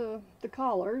was the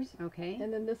collars, Okay.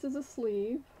 and then this is a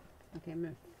sleeve, Okay, I'm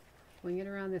gonna swing it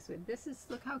around this way.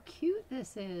 Look how cute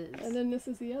this is. and then this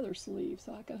is the other sleeve,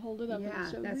 so I can hold it up yeah,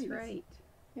 and show that's these. right.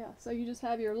 Yeah, so you just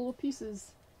have your little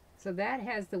pieces. So that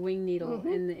has the wing needle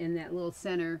Mhm. in that little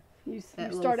center. You That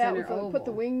little start out center with put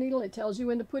the oval. wing needle. It tells you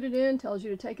when to put it in, tells you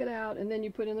to take it out, and then you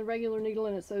put in the regular needle,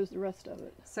 and it sews the rest of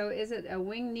it. So is it a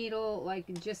wing needle, like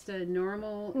just a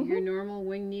normal, your normal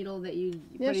wing needle that you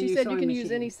Yeah, put in she your said you sewing can use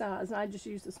machine? any size, and I just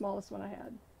used the smallest one I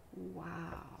had.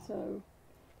 Wow. So,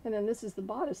 and then this is the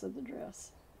bodice of the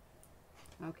dress.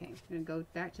 Okay, I'm going to go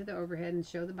back to the overhead and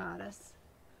show the bodice.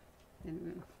 And I'm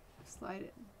going to slide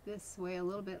it this way a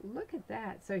little bit. Look at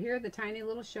that. So here are the tiny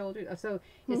little shoulders. Oh, so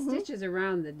it stitches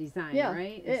around the design, Yeah,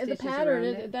 right? the stitches pattern.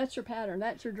 around it. That's your pattern.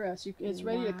 That's your dress. It's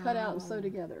ready to cut out and sew Wow.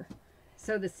 together.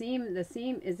 So the seam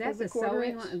is that Is a the quarter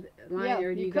sewing inch. line, Yeah,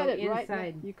 or do you cut go it right.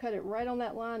 inside? You cut it right on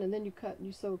that line, and then you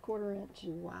sew a 1/4 inch.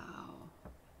 Wow,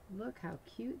 look how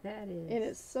cute that is. And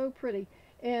it's so pretty.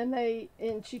 And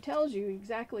she tells you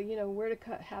exactly, you know, where to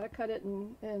cut, how to cut it,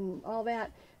 and all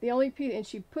that. The only piece, and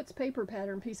she puts paper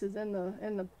pattern pieces in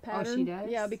the pattern. Oh, she does?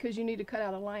 Yeah, because you need to cut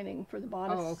out a lining for the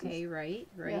bodice. Oh, okay, right.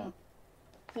 Yeah.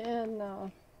 And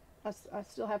I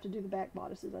still have to do the back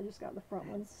bodices. I just got the front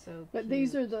ones. So But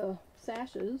these are the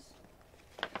sashes.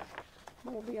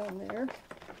 They'll be on there.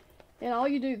 And all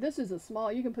you do, this is a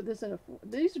small, you can put this in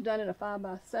these are done in a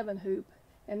 5x7 hoop.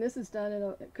 And this is done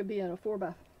it could be in a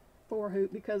 4x4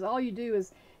 hoop, because all you do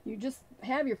is you just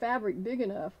have your fabric big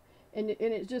enough, and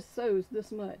it just sews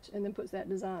this much and then puts that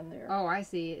design there. Oh, I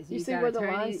see. You see got where a the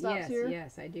line tiny, stops yes, here?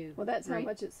 Yes, I do. Well, that's how Right.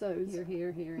 much it sews. Here,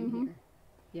 and here.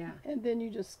 Yeah. And then you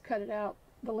just cut it out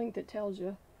the length it tells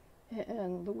you,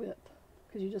 and the width,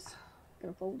 because you just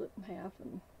gonna fold it in half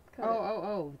and cut it.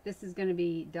 Oh, this is going to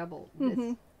be double.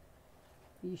 Mhm.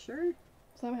 You sure?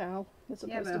 Somehow it's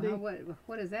Yeah, supposed but to be.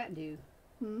 what does that do?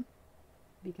 Hmm?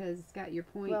 Because it's got your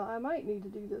point. Well, I might need to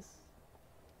do this.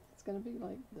 It's gonna be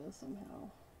like this somehow.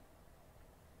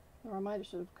 Or I might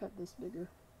should have cut this bigger.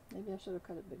 Maybe I should have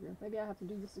cut it bigger. Maybe I have to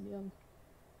do this again.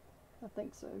 I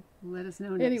think so. Let us know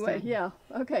next Anyway, time. yeah.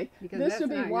 Okay. Because This that's should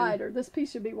be not gonna- wider. This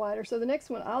piece should be wider. So the next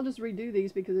one, I'll just redo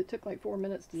these because it took like 4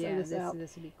 minutes to sew this out.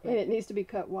 This will be And quick. it needs to be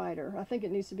cut wider. I think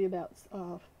it needs to be about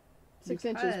 6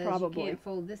 inches Because probably. You can't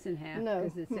fold this in half No.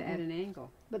 because it's at an angle.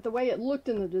 But the way it looked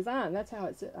in the design, that's how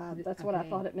it's. That's what I Okay,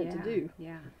 thought it meant to yeah, do,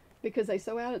 Yeah. because they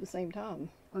sew out at the same time.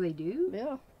 Well, they do?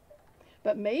 Yeah.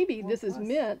 But maybe Well, this is plus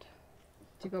meant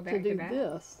To go to back do to back?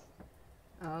 this.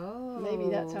 Oh. Maybe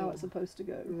that's how it's supposed to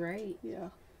go. Right. Yeah.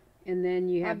 And then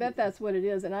you I have... bet that's what it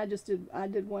is, and I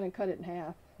did one and cut it in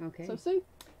half. Okay. So see,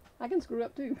 I can screw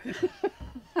up too.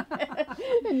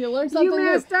 And you learn something you new.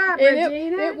 messed up, And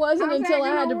Regina. it wasn't How's that until I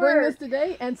had gonna to bring this work?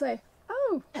 today and say,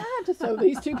 oh, I have to sew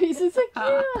these two pieces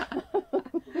again.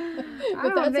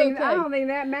 But that's okay. I don't think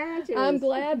that matches. I'm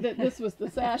glad that this was the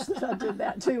sash that I did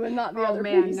that to, and not the Oh, other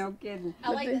man, piece. no kidding.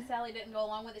 I like that Sally didn't go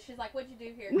along with it. She's like, "What'd you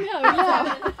do here?"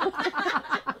 Yeah.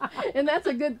 And that's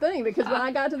a good thing, because when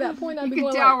I got to that point, I'd You be can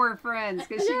going tell like, we're friends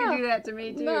because she Yeah. can do that to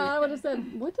me too. no, I would have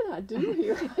said, what did I do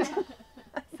here?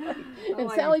 And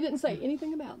like- Sally didn't say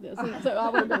anything about this, and so I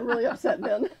would have been really upset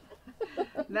then.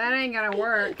 That ain't gonna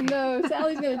work. No,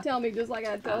 Sally's going to tell me just like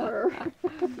I tell her.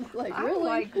 Like, I'm really?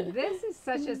 like, this is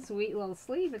such a sweet little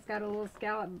sleeve. It's got a little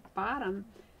scallop bottom.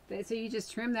 So you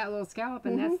just trim that little scallop,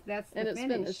 and that's and the it's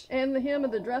finish. finished. And the hem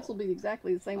of the dress will be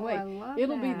exactly the same Oh, way. I love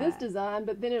It'll be this that. design,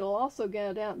 but then it'll also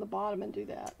go down at the bottom and do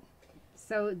that.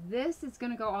 So this is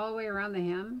gonna go all the way around the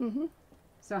hem. Mm-hmm.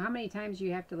 So how many times do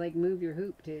you have to like move your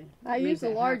hoop to? I make use a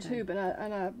that large happen? hoop,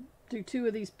 and I do 2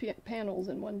 of these panels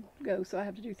in one go, so I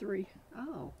have to do 3.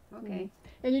 Oh, okay.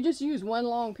 And you just use one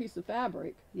long piece of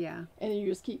fabric, Yeah, and you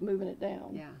just keep moving it down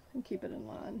yeah. and keep it in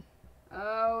line.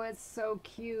 Oh, it's so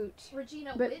cute.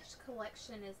 Regina, But- which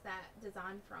collection is that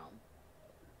design from?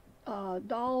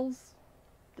 Dolls,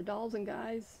 the dolls and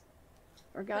guys,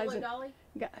 or guys Hello and Dolly?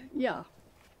 yeah,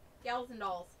 Gals and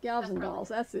Dolls. gals That's and probably- dolls.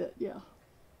 That's it. Yeah.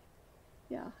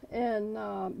 Yeah, and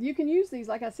you can use these,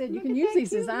 like I said, you Look can at use that these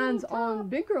cute designs little on top.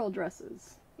 big girl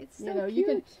dresses. It's so You know,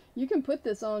 cute. you can put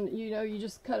this on. You know, you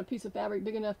just cut a piece of fabric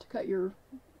big enough to cut your.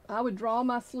 I would draw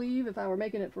my sleeve if I were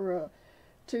making it for a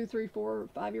 2, 3, 4,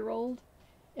 5-year-old,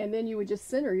 and then you would just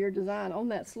center your design on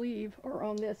that sleeve or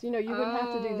on this. You know, you wouldn't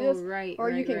have to do this, right, or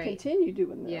you right, can right. continue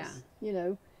doing this. Yeah. You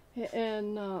know,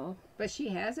 and But she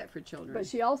has it for children. but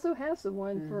she also has the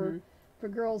one for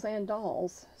girls and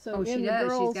dolls. So Oh, she in the does. She's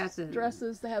girls' got the-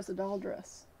 dresses, they have the doll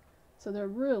dress. So they're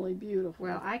really beautiful.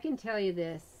 Well, I can tell you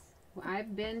this.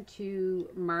 I've been to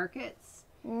markets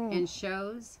Mm. and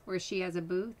shows where she has a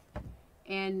booth,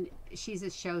 and she's a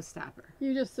showstopper.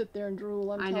 You just sit there and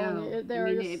drool. I'm I telling know. you,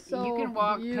 they're just so you can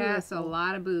walk past a beautiful.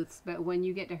 lot of booths, but when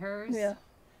you get to hers, Yeah,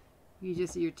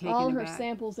 you're taken all her aback.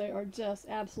 samples, they are just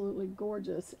absolutely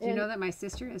gorgeous. Do you know that my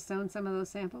sister has sewn some of those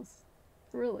samples?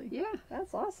 Really? Yeah,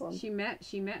 That's awesome. she met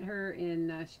her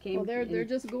in she came Well, they're in-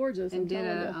 just gorgeous. and I'm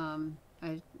did telling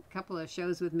a couple of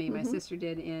shows with me. My sister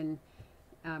did in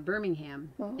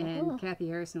Birmingham, Uh-huh. and Kathy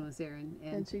Harrison was there, you.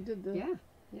 and And she did the. yeah.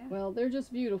 Well, they're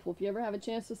just beautiful. If you ever have a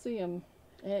chance to see them,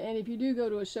 and if you do go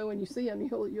to a show and you see them,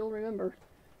 you'll remember.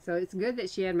 So it's good that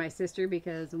she had my sister,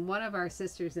 because one of our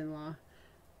sisters-in-law,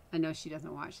 I know she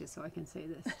doesn't watch this, so I can say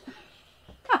this.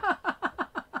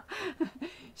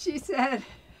 She said,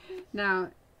 now,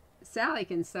 Sally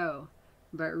can sew,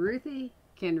 but Ruthie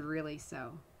can really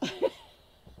sew.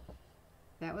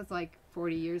 that was like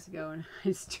 40 years ago, and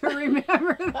I still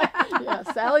remember that. Yeah,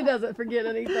 Sally doesn't forget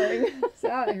anything.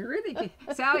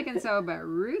 Sally can sew, but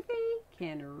Ruthie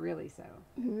can really sew.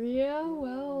 Yeah,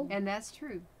 well. And that's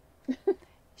true.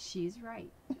 She's right.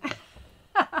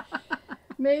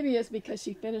 Maybe it's because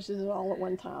she finishes it all at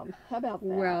one time. How about that?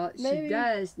 Well, Maybe. she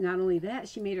does. Not only that,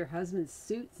 she made her husband's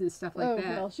suits and stuff like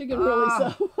that. Well, she can really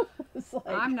sew. It's like,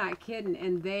 I'm not kidding,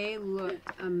 and they looked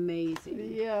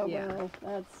amazing. yeah, well,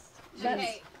 that's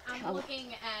Okay, I'm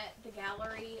looking at the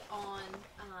gallery on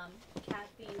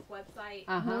Kathy's website.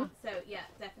 Uh-huh. So yeah,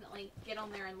 definitely get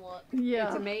on there and look. yeah.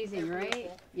 It's amazing, They're right?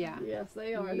 beautiful. Yeah. Yes,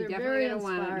 they are. You They're definitely very gonna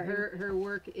want it. inspiring. Her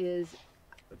work is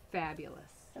fabulous.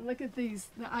 And look at these.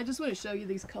 I just want to show you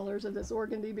these colors of this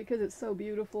organdy because it's so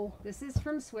beautiful. This is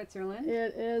from Switzerland.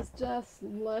 It is just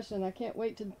lush, and I can't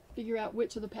wait to figure out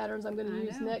which of the patterns I'm going to I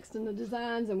use know. next in the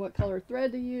designs and what color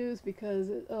thread to use because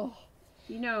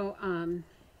You know,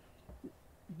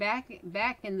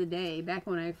 back in the day, back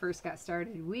when I first got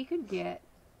started, we could get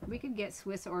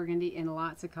Swiss organdy in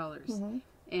lots of colors,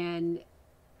 and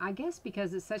I guess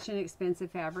because it's such an expensive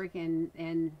fabric,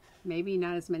 and maybe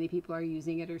not as many people are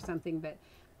using it or something, but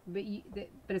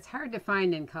it's hard to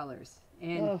find in colors.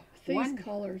 And these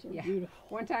colors are beautiful.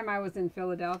 One time I was in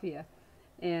Philadelphia,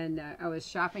 and I was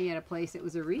shopping at a place. It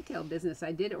was a retail business.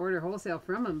 I did order wholesale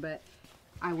from them, but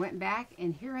I went back,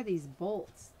 and here are these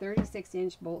bolts,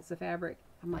 36-inch bolts of fabric.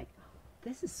 I'm like,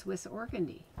 this is Swiss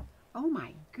organdy. Oh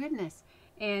my goodness.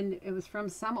 And it was from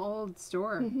some old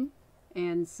store.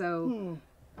 And so,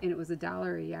 and it was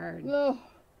 $1 a yard. Oh,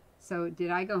 So did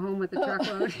I go home with a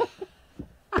truckload?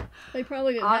 they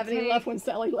probably didn't have any left when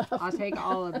Sally left. I'll take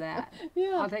all of that.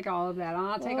 Yeah. I'll take all of that.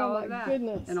 I'll take Oh all my of that.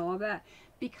 goodness. And all of that.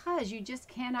 Because you just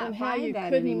cannot And how find you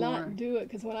that could anymore. not do it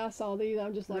because when I saw these,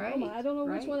 I'm just like, oh my, Right, I don't know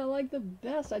which right. one I like the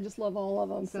best. I just love all of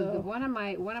them. So one of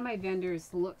my vendors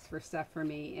looks for stuff for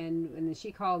me, and then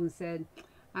she called and said,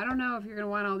 I don't know if you're gonna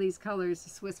want all these colors,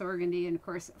 Swiss organdy, and of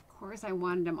course I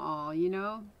wanted them all, you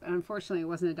know. But unfortunately, it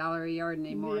wasn't $1 a yard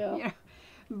anymore. Yeah. You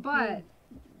know?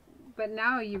 But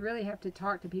now you really have to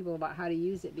talk to people about how to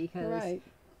use it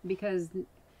because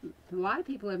a lot of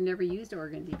people have never used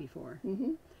organdy before,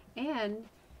 and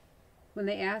when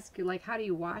they ask like, how do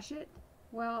you wash it?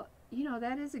 Well, you know,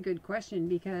 that is a good question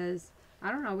because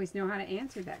I don't always know how to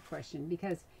answer that question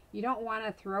because you don't want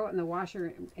to throw it in the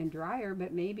washer and dryer,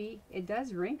 but maybe it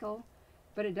does wrinkle,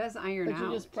 but it does iron out. But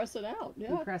you just press it out.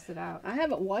 Yeah. You press it out. I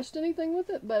haven't washed anything with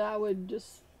it, but I would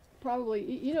just probably,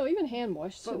 you know, even hand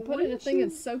wash. So But put it in a wouldn't thing you-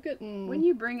 and soak it. And When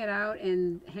you bring it out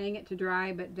and hang it to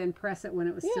dry, but then press it when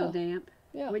it was still damp,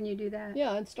 yeah, wouldn't you do that?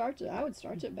 yeah, and starch it. I would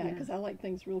starch it back Yeah. because I like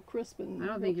things real crisp and I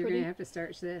don't real think you're pretty. going to have to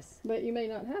starch this. But you may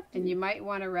not have to. And you might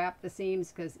want to wrap the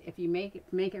seams because if you make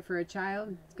it for a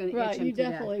child, it's going to itch right, them you to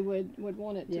death. definitely would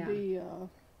want it to Yeah. be.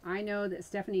 I know that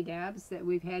Stephanie Dabbs that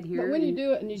we've had here. But when you and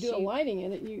do it and you do a she- lining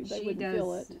in it, they she wouldn't does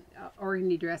feel it.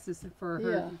 organdy dresses for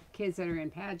her Yeah. kids that are in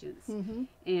pageants, Mm-hmm.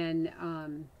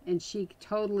 and she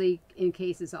totally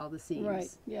encases all the seams.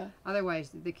 Right. Yeah. Otherwise,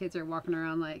 the kids are walking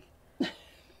around like,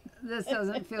 this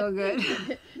doesn't feel good.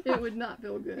 It would not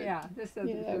feel good. Yeah, this doesn't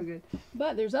You know. feel good.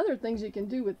 But there's other things you can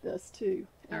do with this too.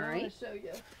 All And I right. want to show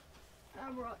you.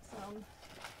 I brought some.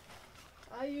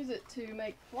 I use it to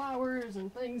make flowers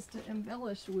and things to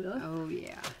embellish with. Oh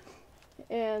yeah.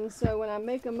 And so when I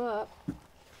make them up,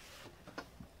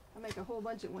 I make a whole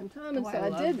bunch at one time. And Oh, so I I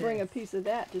love did bring a this. piece of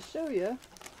that to show you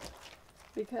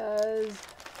because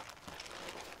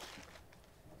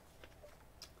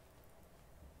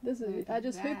this is, Look I at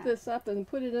just that. hooked this up and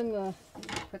put it in the,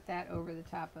 Put that over the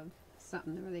top of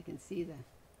something where they can see the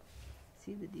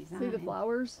design. see the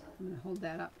flowers. I'm gonna hold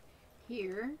that up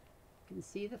here. You can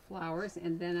see the flowers,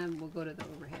 and then we'll go to the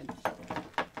overhead.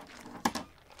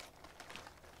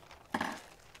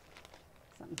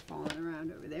 Something falling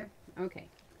around over there. Okay,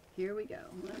 here we go.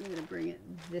 I'm gonna bring it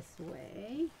this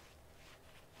way.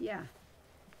 Yeah.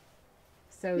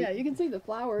 So Yeah, you can see the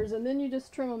flowers and then you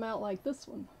just trim them out like this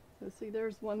one. So see,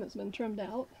 there's one that's been trimmed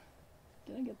out.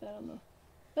 Did I get that on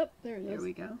the, oh, there it there is.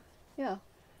 we go. Yeah.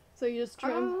 So you just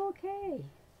trim, Oh, okay.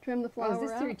 trim the Oh, flower is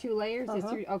this out. through 2 layers? It's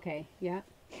Uh-huh. through, okay, yeah.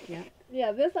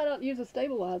 Yeah, this I don't use a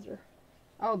stabilizer.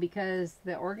 Oh, because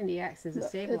the organdy acts as a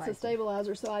stabilizer. It's a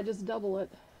stabilizer, so I just double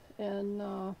it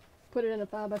and put it in a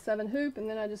 5x7 hoop, and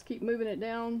then I just keep moving it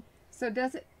down. So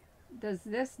does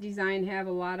this design have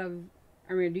a lot of,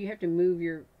 I mean, do you have to move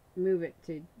it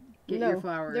to get no, your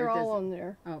flower? or they're does all it- on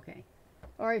there. Okay.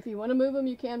 Or if you want to move them,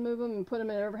 you can move them and put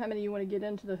them in however how many you want to get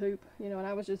into the hoop. You know, and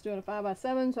I was just doing a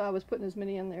 5x7, so I was putting as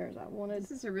many in there as I wanted. This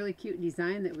is a really cute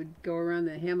design that would go around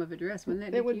the hem of a dress, wouldn't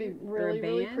that be It would cute? be Or a really,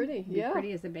 really band? pretty. Be Yeah.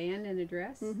 pretty as a band in a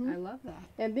dress. I love that.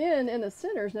 And then in the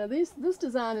centers, now this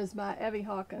design is by Evie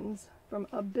Hawkins from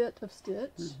A Bit of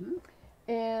Stitch.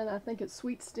 And I think it's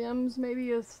Sweet Stems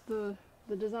maybe is the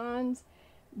designs.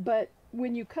 But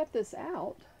when you cut this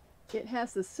out, it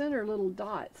has the center little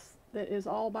dots that is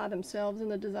all by themselves in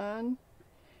the design.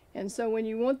 And so when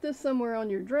you want this somewhere on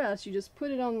your dress, you just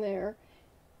put it on there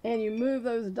and you move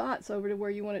those dots over to where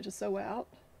you want it to sew out.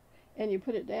 And you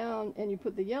put it down and you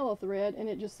put the yellow thread and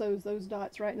it just sews those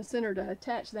dots right in the center to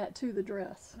attach that to the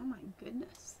dress. Oh my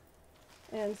goodness.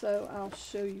 And so I'll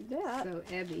show you that, So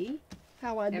Evie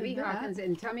how I did that. Hawkins,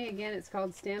 and tell me again, it's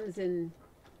called Stems and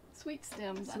Sweet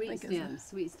Stems, I Sweet think Stems.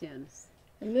 Sweet Stems.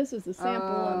 And this is the sample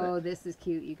of Oh, it. this is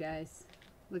cute, you guys.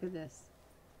 Look at this.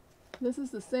 This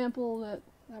is the sample that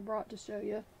I brought to show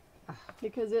you.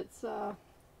 Because it's,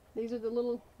 these are the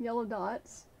little yellow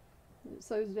dots. It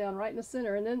sews down right in the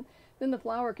center. And then the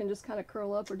flower can just kind of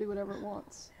curl up or do whatever it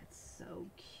wants. That's so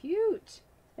cute.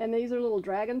 And these are little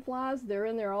dragonflies. They're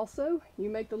in there also. You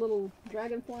make the little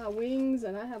dragonfly wings,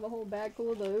 and I have a whole bag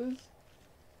full of those.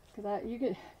 Because you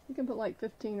can put like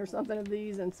 15 or something of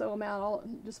these and sew them out. All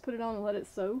just put it on and let it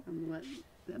sew. I'm gonna let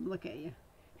them look at you.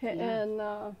 And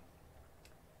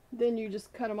then you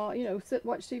just cut them all. You know, sit,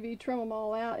 watch TV, trim them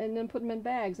all out, and then put them in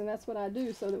bags. And that's what I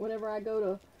do, so that whenever I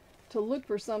go to look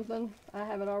for something, I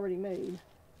have it already made.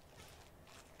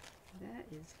 That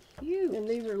is cute. And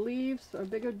these are leaves, a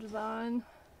bigger design.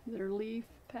 They're leaf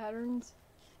patterns.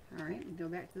 All right, go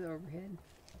back to the overhead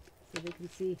so they can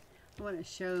see. I want to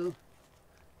show,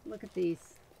 look at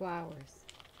these flowers.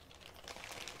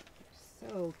 They're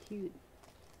so cute.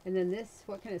 And then this,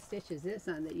 what kind of stitch is this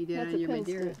on that you did That's on a your pin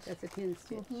Madeira? stitch. That's a pin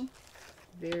stitch. Mhm.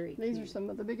 Very These cute. are some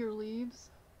of the bigger leaves.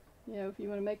 You know, if you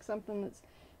want to make something that's,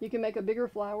 you can make a bigger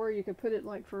flower. You could put it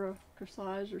like for a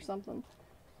corsage or something.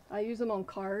 I use them on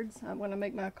cards. When I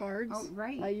make my cards, Oh,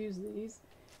 right. I use these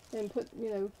and put, you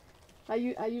know, I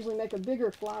usually make a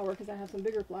bigger flower because I have some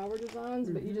bigger flower designs,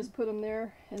 but you just put them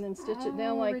there and then stitch it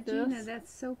down like Regina, this.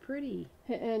 that's so pretty.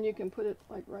 And you can put it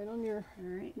like right on your All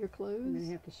right. I'm clothes. going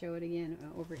to have to show it again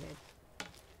overhead.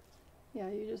 Yeah,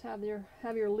 you just have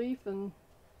your leaf and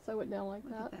sew it down like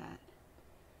Look that. at that.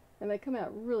 And they come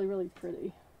out really, really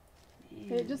pretty.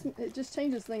 And it just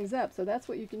changes things up, so that's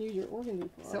what you can use your organdy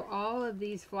for. So all of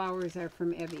these flowers are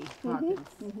from Evie Hawkins.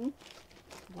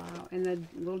 Wow, and the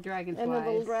little dragonflies. And the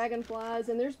little dragonflies,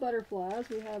 and there's butterflies.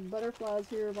 We have butterflies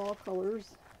here of all colors.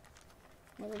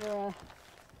 Whenever I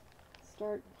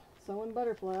start sewing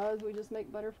butterflies, we just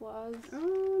make butterflies.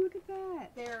 Oh, look at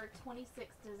that. There are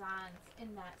 26 designs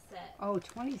in that set. Oh,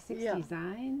 26 Yeah.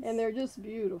 designs. And they're just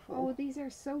beautiful. Oh, these are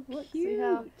so Look, cute. see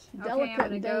how Okay, I'm delicate going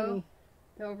to and go dainty.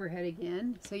 the overhead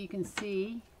again so you can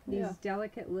see these Yeah.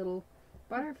 delicate little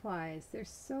butterflies. They're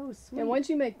so sweet. And once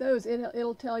you make those,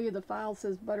 it'll tell you the file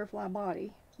says butterfly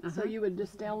body. So you would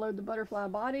just download the butterfly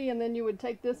body, and then you would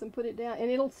take this and put it down, and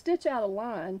it'll stitch out a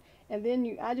line. And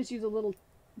then I just use a little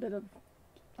bit of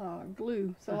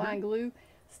glue, line glue,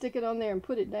 stick it on there and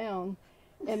put it down,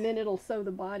 and then it'll sew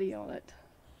the body on it.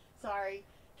 Sorry.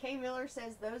 Kay Miller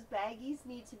says those baggies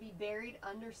need to be buried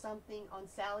under something on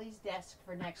Sally's desk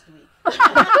for next week.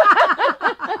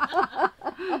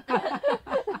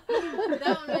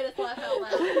 That one made us laugh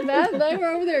out loud. They were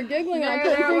over there giggling. I they're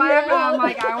couldn't figure laughing. it out. I'm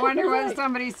like, I wonder what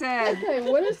somebody said. Hey,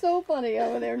 what is so funny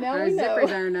over there? Now Our we know.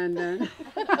 zippers aren't undone.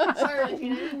 Sorry,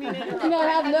 Regina, didn't mean to interrupt. You know, I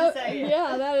have had no. to say it.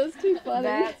 Yeah, that is too funny.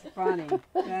 That's funny.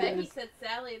 That Becky is, said,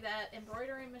 Sally, that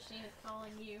embroidery machine is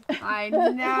calling you. I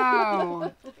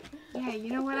know. Yeah,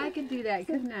 you know what? I could do that,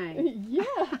 couldn't I?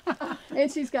 Yeah.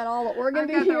 And she's got all the I've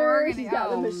organdy got the here. organ. She's got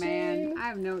the Oh machine. man, I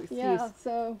have no excuse. Yeah,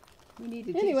 so We need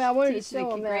to Anyway, I wanted to teach the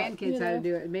show 'em that, grandkids you how to know.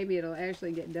 do it. Maybe it'll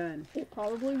actually get done. it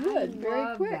probably I would very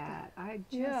love quick. that. I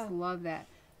just Yeah. love that.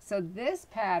 So this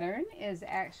pattern is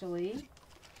actually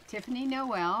Tiffany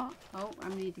Noel. Oh, I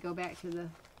need to go back to the.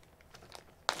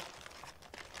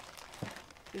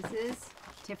 This is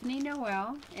Tiffany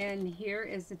Noel, and here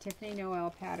is the Tiffany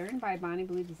Noel pattern by Bonnie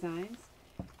Blue Designs.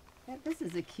 This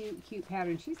is a cute, cute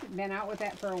pattern. She's been out with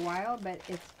that for a while, but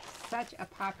it's such a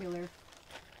popular.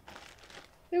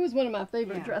 It was one of my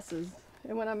favorite Yeah. dresses.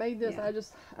 And when I made this, Yeah.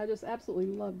 I just absolutely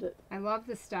loved it. I love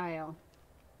the style.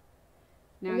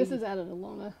 Now And this you- is out of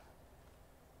Alona.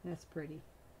 that's pretty.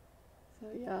 So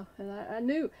yeah, and I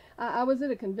knew I was at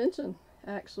a convention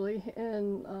actually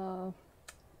in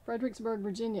Fredericksburg,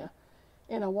 Virginia,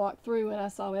 and I walked through and I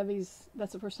saw Evie's.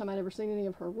 That's the first time I'd ever seen any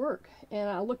of her work, and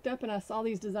I looked up and I saw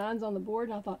these designs on the board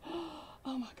and I thought, oh,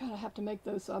 oh my God, I have to make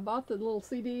those. So I bought the little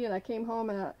CD and I came home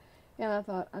and I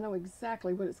thought, I know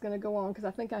exactly what it's going to go on because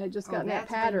I think I had just gotten that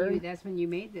pattern. That's when you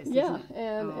made this. Yeah, isn't it?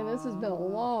 and this has been a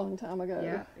long time ago.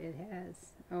 Yeah, it has.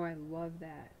 Oh, I love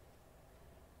that.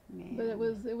 Man. But it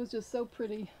was just so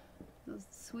pretty. Those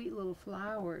sweet little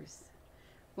flowers.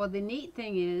 Well, the neat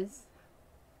thing is,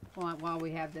 while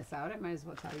we have this out, I might as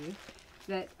well tell you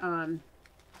that,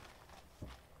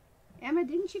 Emma,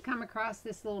 didn't you come across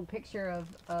this little picture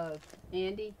of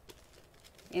Andy?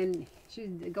 And she's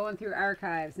going through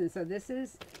archives, and so this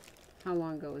is, how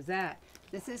long ago was that?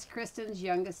 This is Kristen's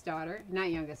youngest daughter, not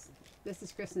youngest, this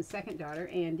is Kristen's second daughter,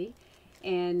 Andy,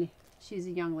 and she's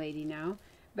a young lady now.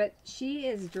 But she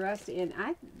is dressed in,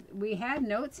 we had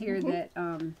notes here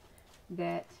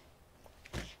that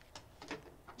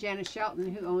Janice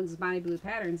Shelton, who owns Bonnie Blue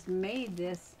Patterns, made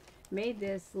this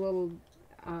little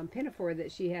pinafore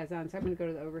that she has on. So I'm going to go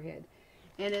to the overhead,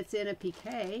 and it's in a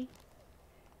piqué,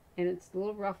 and it's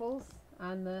little ruffles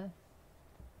on the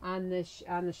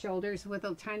shoulders with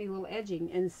a tiny little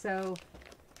edging, and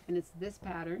it's this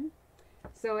pattern.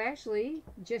 So actually,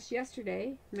 just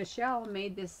yesterday, Michelle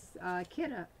made this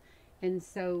kit up, and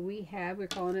so we're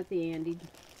calling it the Andy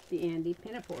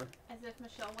pinafore. As if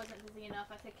Michelle wasn't busy enough,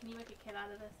 I said, "Can you make a kit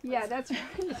out of this?" Please? Yeah, that's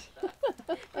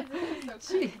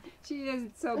right. She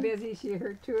is so busy.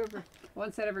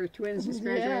 One set of her twins just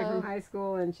graduated from high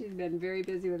school, and she's been very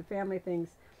busy with family things.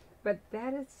 But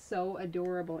that is so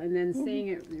adorable. And then seeing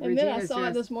it, and then I saw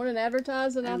it this morning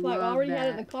advertised, and I was like, I already had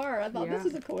it in the car. I thought, Yeah. this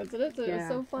is a coincidence. It was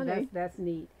so funny. That's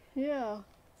neat. Yeah.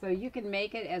 So you can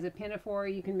make it as a pinafore.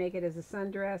 You can make it as a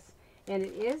sundress. And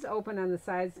it is open on the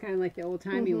sides, kind of like the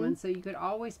old-timey one. So you could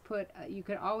always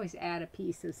add a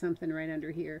piece of something right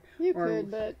under here. You could,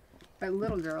 but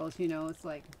little girls, it's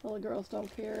like, little girls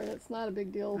don't care, and it's not a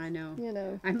big deal. I know.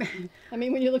 I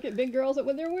mean, when you look at big girls at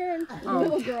what they're wearing,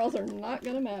 little girls are not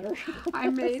going to matter. I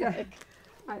made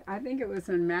I think it was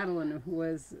when Madeline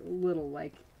was little,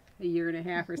 like a year and a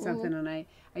half or something, and I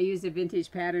used a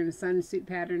vintage pattern, a sunsuit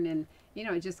pattern, and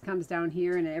it just comes down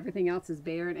here, and everything else is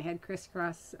bare, and it had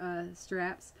crisscross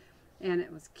straps, and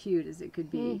it was cute as it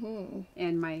could be.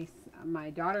 And my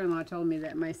daughter-in-law told me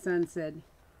that my son said,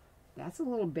 "That's a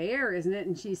little bare, isn't it?"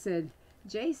 And she said,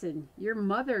 "Jason, your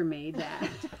mother made that."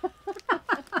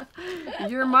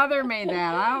 Your mother made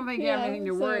that. I don't think you have anything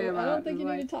to worry about. I don't think you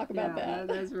need to talk about that.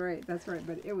 That's right. That's right.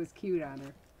 But it was cute on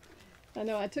her. I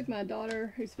know. I took my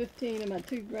daughter, who's 15, and my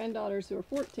two granddaughters, who are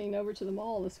 14, over to the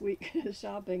mall this week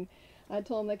shopping. I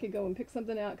told them they could go and pick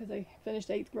something out because they finished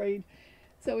 8th grade.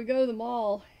 So we go to the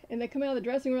mall, and they come out of the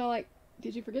dressing room. I'm like,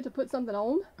 "Did you forget to put something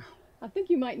on? I think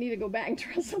you might need to go back and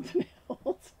try something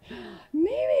else."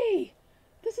 "Mimi,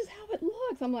 this is how it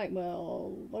looks." I'm like,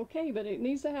 "Well, okay, but it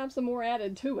needs to have some more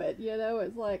added to it."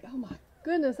 It's like, oh my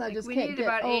goodness, I just can't get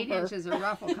over. We need about 8 inches of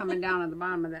ruffle coming down at the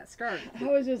bottom of that skirt. I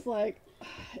was just like,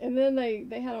 and then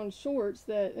they had on shorts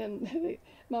and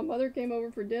my mother came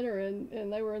over for dinner,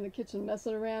 and they were in the kitchen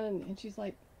messing around, and she's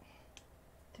like,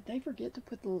 "Did they forget to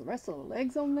put the rest of the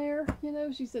legs on there?"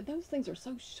 She said, "Those things are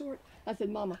so short." I said,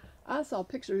 "Mama, I saw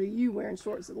pictures of you wearing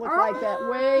shorts that looked like that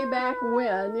way back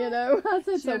when, I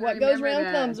said, "So what goes around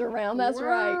comes around." That's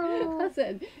right. I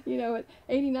said, at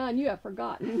 89, you have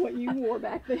forgotten what you wore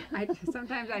back then.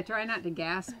 Sometimes I try not to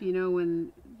gasp,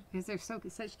 because they're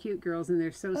such cute girls, and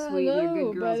they're so sweet, I know, and they're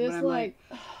good girls. But it's I'm like,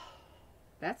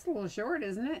 "That's a little short,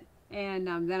 isn't it?" And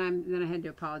then I had to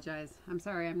apologize. "I'm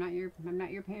sorry, I'm not your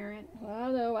parent."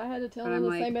 I know, I had to tell But them I'm the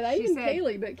like, same, but she even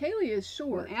said- Kaylee is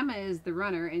short. Well, Emma is the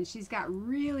runner, and she's got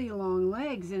really long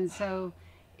legs, and so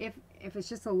if it's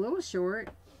just a little short,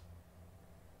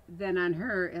 then on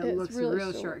her it looks really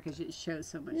real short short because it shows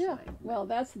so much Yeah, leg. well,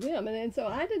 that's them, and so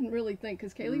I didn't really think,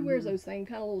 because Kaylee wears those same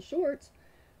kind of little shorts,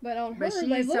 but on her But they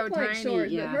she's look so like tiny,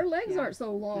 shorts, yeah, but her legs yeah. aren't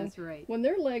so long. That's right. When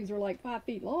their legs are like 5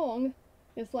 feet long,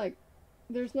 it's like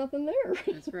there's nothing there.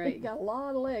 That's right. You got a lot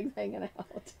of legs hanging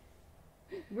out.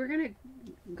 We're gonna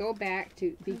go back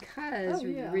to, because Oh,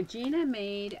 yeah. Regina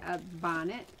made a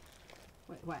bonnet.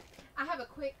 What? I have a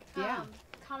quick Yeah.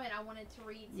 comment I wanted to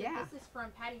read. So Yeah. This is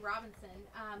from Patty Robinson,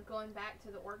 going back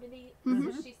to the organdy.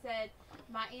 Mhm. So she said,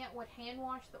 "My aunt would hand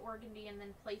wash the organdy and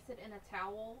then place it in a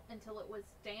towel until it was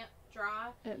damp,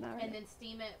 dry, At night. and then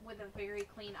steam it with a very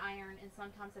clean iron, and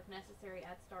sometimes, if necessary,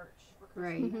 add starch for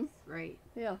Right. crispiness." Right.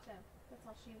 Yeah. So that's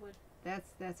all she would.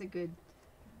 That's a good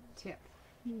tip.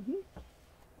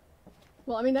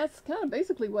 Well, I mean, that's kind of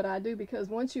basically what I do, because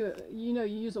once you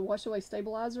use a wash away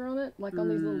stabilizer on it, like on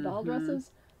these little doll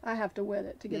dresses, I have to wet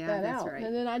it to get Yeah, that that's out. right.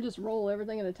 And then I just roll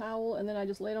everything in a towel, and then I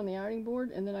just lay it on the ironing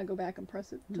board, and then I go back and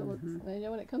press it till it's,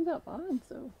 and it comes out fine.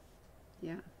 So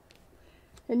Yeah.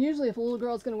 And usually if a little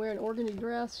girl's going to wear an organdy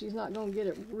dress, she's not going to get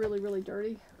it really, really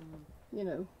dirty. You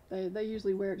know, they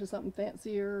usually wear it to something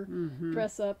fancier,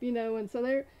 dress up, you know, and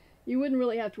so you wouldn't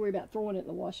really have to worry about throwing it in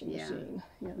the washing machine.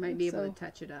 You know, Might be able to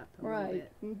touch it up a little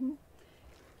bit.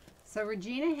 So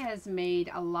Regena has made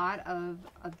a lot of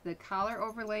the collar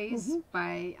overlays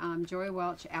by Joy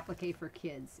Welch Applique for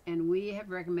Kids, and we have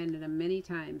recommended them many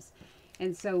times.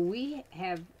 And so we've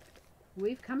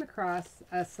come across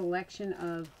a selection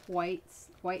of white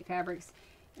fabrics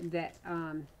that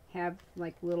have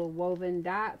like little woven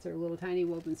dots or little tiny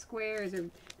woven squares, or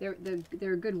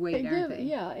they're a good weight, aren't they?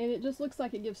 Yeah, and it just looks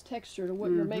like it gives texture to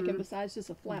what you're making besides just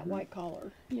a flat white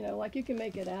collar. You know, like you can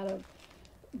make it out of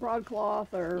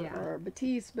broadcloth or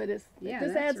batiste, but this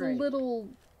adds a little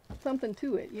something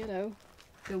to it, you know.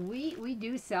 So we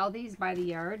do sell these by the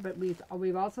yard, but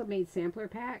we've also made sampler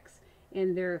packs,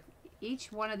 and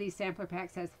each one of these sampler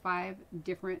packs has 5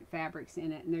 different fabrics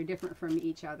in it, and they're different from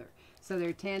each other. So there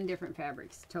are 10 different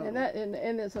fabrics total.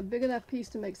 And it's a big enough piece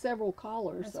to make several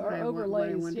collars or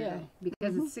overlays.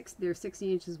 Because they're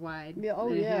 60 inches wide.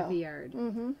 And half a yard.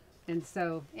 And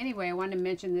so anyway, I wanted to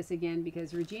mention this again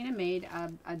because Regena made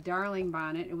a darling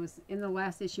bonnet. It was in the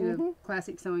last issue of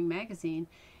Classic Sewing magazine,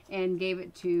 and gave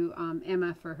it to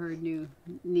Emma for her new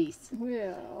niece.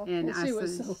 Yeah, and she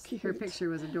was so cute. Her picture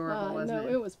was adorable, wasn't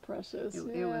it? It was precious.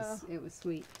 It was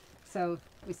sweet. So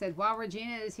we said, while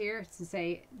Regena is here, to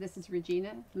say this is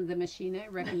Regena, the Machina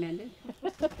recommended.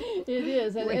 It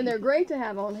is, and they're great to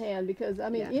have on hand because I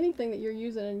mean anything that you're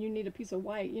using and you need a piece of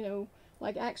white, you know,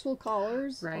 like actual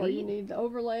collars, or you need the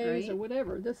overlays or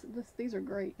whatever. These are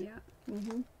great. Yeah.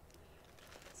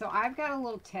 So I've got a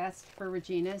little test for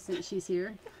Regena since she's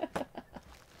here.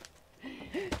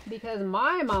 Because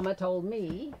my mama told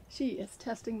me. She is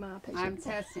testing my patience.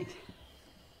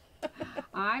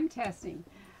 I'm testing.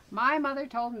 My mother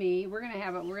told me we're gonna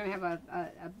have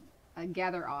a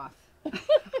gather off.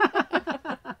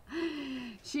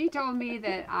 She told me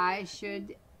that I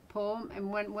should pull, and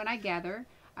when I gather,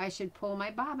 I should pull my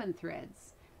bobbin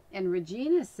threads. And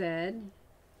Regena said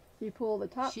you pull the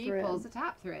top thread. She pulls the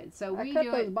top thread. So we cut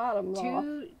do those it bottoms off.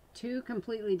 two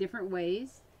completely different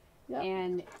ways. Yep.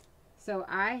 And so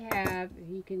I have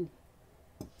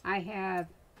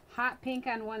hot pink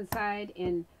on one side,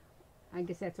 and I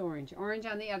guess that's orange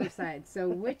on the other side. So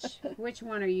which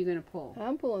one are you going to pull?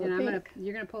 I'm pulling the pink.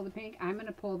 You're going to pull the pink. I'm going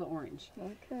to pull the orange.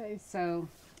 Okay. So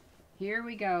here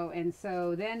we go. And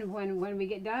so then when we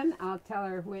get done, I'll tell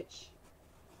her which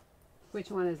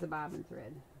one is the bobbin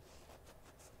thread.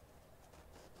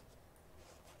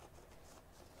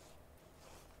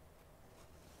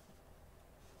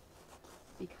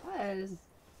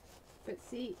 But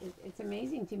see, it's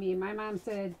amazing to me. My mom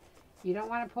said, you don't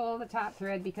want to pull the top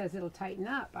thread because it'll tighten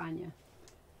up on you.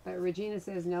 But Regena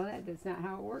says, no, that's not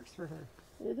how it works for her.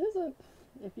 It isn't.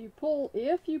 If you pull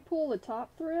the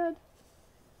top thread,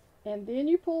 and then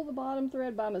you pull the bottom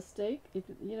thread by mistake, if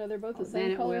you know they're both the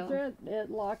same color thread,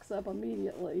 it locks up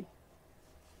immediately.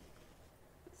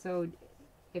 So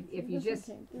if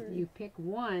you pick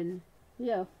one.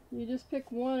 Yeah, you just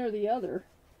pick one or the other.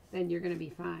 Then you're going to be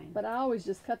fine. But I always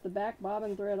just cut the back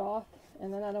bobbin thread off,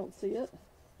 and then I don't see it.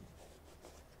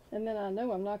 And then I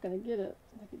know I'm not going to get it.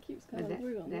 Like it keeps coming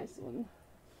through on this one.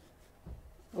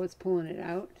 Oh, it's pulling it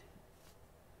out?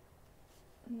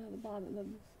 No,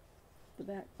 the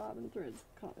back bobbin thread's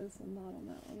caught this and not on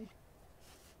that one.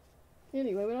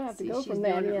 Anyway, we don't have to go from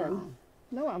that in.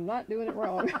 No, I'm not doing it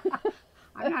wrong.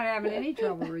 I'm not having any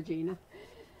trouble, Regena.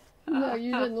 No,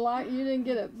 you didn't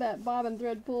get that bobbin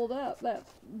thread pulled up, that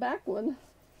back one.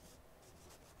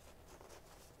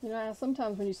 You know,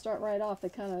 sometimes when you start right off, they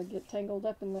kind of get tangled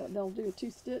up and they'll do a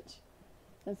 2-stitch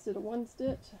instead of 1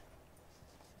 stitch.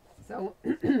 So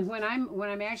when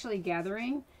I'm actually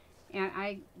gathering,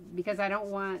 and because I don't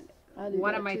want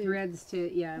one of my threads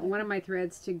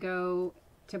to go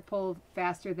to pull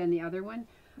faster than the other one,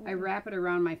 I wrap it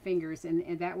around my fingers,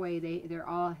 and that way they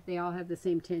all have the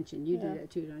same tension. You do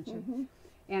that too, don't you?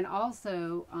 And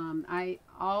also, I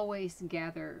always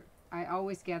gather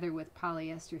with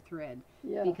polyester thread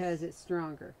because it's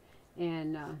stronger,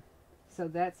 and so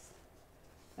that's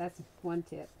one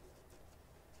tip.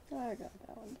 I got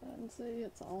that one done. See,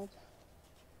 it's all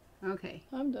okay.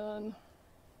 I'm done.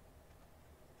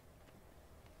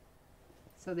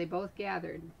 So they both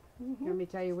gathered. Let me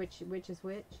tell you which is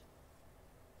which.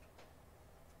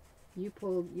 You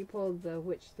pulled the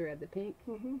which thread? The pink?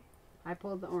 I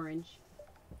pulled the orange.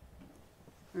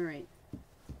 All right.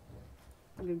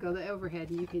 I'm gonna go the overhead,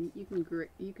 and you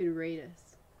can rate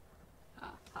us.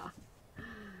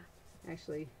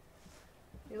 Actually,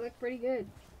 they look pretty good.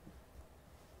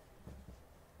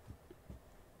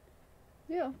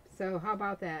 Yeah. So how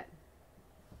about that?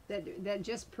 That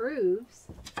just proves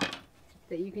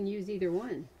that you can use either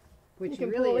one, which You can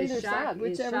really pull is either side, is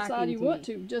whichever side shocking you to want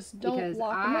me. to. Just don't Because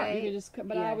lock them up. You I- can just,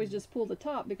 but I yeah. always just pull the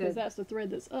top because The- that's the thread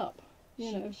that's up.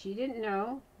 You know. She didn't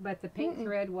know, but the pink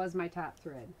thread was my top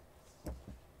thread.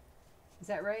 Is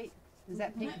that right? Is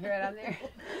that pink thread on there?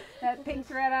 That pink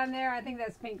thread on there? I think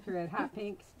that's pink thread, hot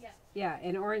pink. Yeah. Yeah,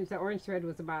 and orange. The orange thread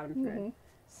was the bottom thread. Mhm.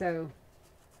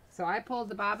 So I pulled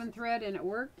the bobbin thread and it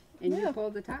worked, and you Yeah.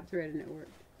 pulled the top thread and it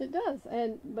worked. It does,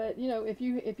 but you know, if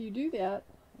you do that,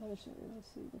 let me show you. Let's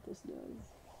see what this does.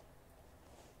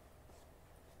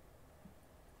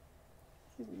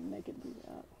 See if we can make it do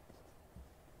that.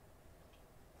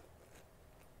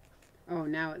 Oh,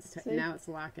 now it's See? now it's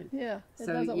locking. Yeah, it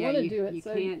So doesn't yeah, want to you, do it. you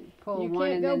So can't pull you one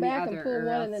can't and go then back the and other, pull or one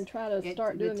else and then try to it,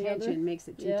 start doing the the other. tension makes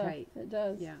it too Yeah, tight. it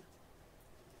does. Yeah.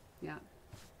 Yeah.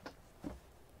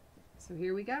 So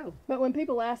here we go. But when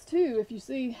people ask too, if you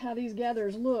see how these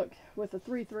gathers look with the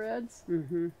 3 threads,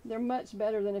 Mm-hmm. they're much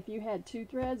better than if you had 2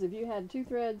 threads. If you had 2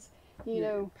 threads, you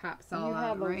know, pops all you out,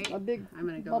 have right? a big I'm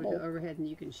gonna go bubble. to overhead and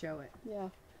you can show it. Yeah,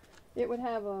 it would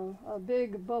have a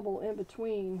big bubble in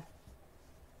between.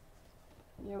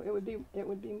 You know, it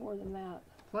would be more than that.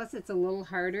 Plus, it's a little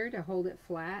harder to hold it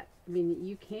flat. I mean,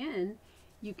 you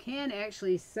can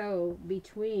actually sew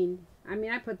between. I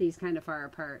mean, I put these kind of far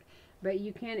apart, but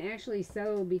you can actually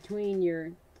sew between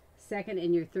your second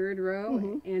and your third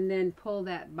row, and then pull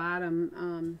that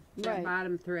bottom Right.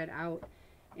 bottom thread out,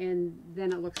 and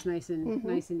then it looks nice and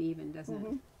nice and even, doesn't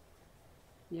it?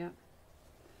 Yep.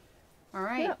 All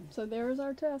right. Yeah. So there's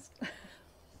our test.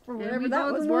 For And whatever we that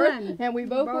both was won. worth, and we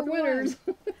both were Both winners.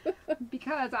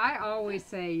 Because I always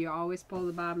say you always pull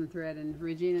the bottom thread, and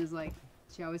Regina's like,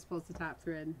 she always pulls the top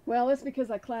thread. Well, it's because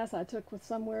that class I took with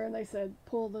somewhere, and they said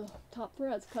pull the top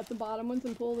threads, cut the bottom ones,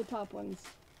 and pull the top ones.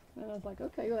 And I was like,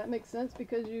 okay, well that makes sense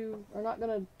because you are not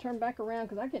going to turn back around.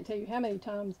 Because I can't tell you how many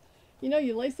times, you know,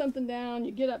 you lay something down,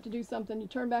 you get up to do something, you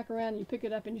turn back around, and you pick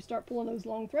it up, and you start pulling those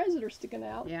long threads that are sticking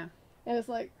out. Yeah. And it's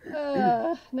like,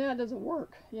 now it doesn't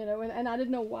work, you know. And I didn't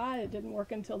know why it didn't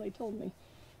work until they told me.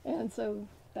 And so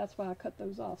that's why I cut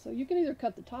those off. So you can either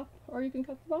cut the top or you can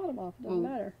cut the bottom off. It doesn't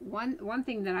matter. One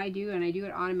thing that I do, and I do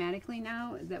it automatically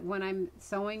now, that when I'm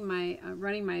sewing my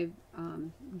running my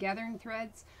gathering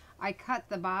threads, I cut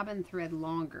the bobbin thread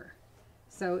longer.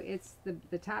 So it's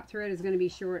the top thread is going to be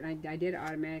short, and I did it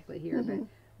automatically here,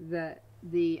 but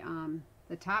the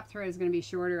top thread is going to be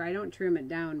shorter. I don't trim it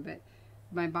down, but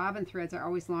my bobbin threads are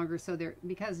always longer, so they're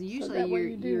because usually that way you're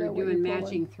you do know what doing you're pulling.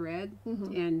 matching thread,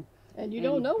 and you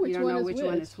don't know which you don't one know is which which.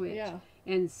 one is which. Yeah.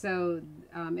 And so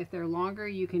if they're longer,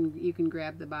 you can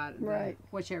grab the bottom, Right.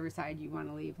 whichever side you want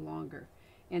to leave longer,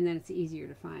 and then it's easier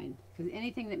to find. Because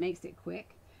anything that makes it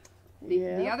quick.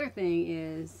 The other thing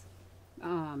is,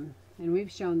 and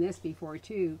we've shown this before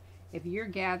too, if you're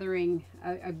gathering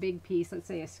a big piece, let's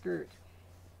say a skirt,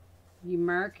 you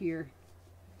mark your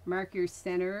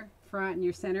center front and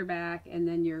your center back, and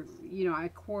then I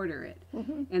quarter it,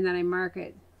 and then I mark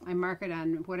it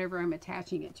on whatever I'm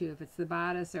attaching it to. If it's the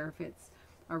bodice or if it's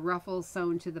a ruffle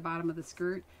sewn to the bottom of the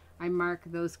skirt, I mark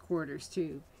those quarters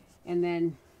too. And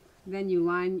then you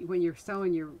line, when you're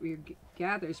sewing your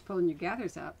gathers, pulling your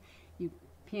gathers up, you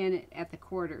pin it at the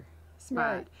quarter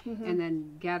spot, and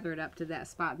then gather it up to that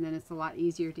spot, and then it's a lot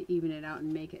easier to even it out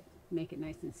and make it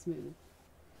nice and smooth.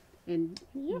 And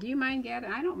do you mind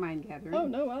gathering? I don't mind gathering. Oh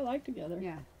no, I like to gather.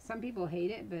 Yeah, some people hate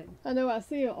it, but I know I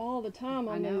see it all the time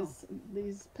I on know.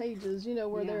 these pages, you know,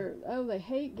 where Yeah. they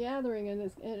hate gathering, and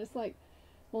it's like,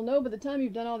 well, no, by the time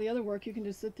you've done all the other work, you can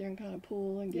just sit there and kind of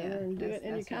pull and gather and do it,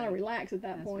 and you kind of relax at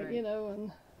that That's point, right. you know,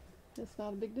 and it's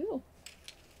not a big deal.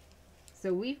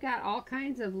 So we've got all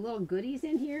kinds of little goodies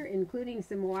in here, including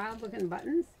some wild looking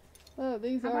buttons. Oh,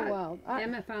 these How are about wild.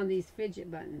 Emma found these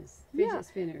fidget buttons, Yeah, fidget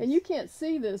spinners. And you can't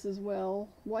see this as well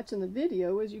watching the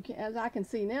video as I can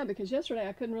see now, because yesterday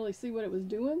I couldn't really see what it was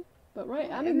doing. But I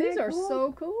Isn't mean, these that are cool?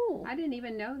 so cool. I didn't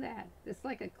even know that. It's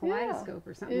like a kaleidoscope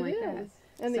or something It like is.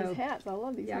 that. And So- these hats, I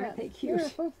love these Yeah, aren't hats. they cute? They're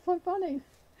so funny.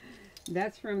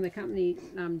 That's from the company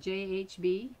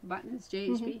JHB Buttons,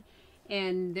 JHB.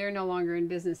 And they're no longer in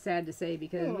business, sad to say,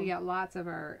 because we got lots of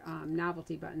our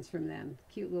novelty buttons from them.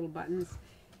 Cute little buttons.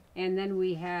 And then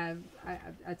we have,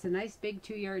 it's a nice big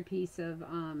 2-yard piece of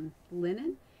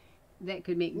linen that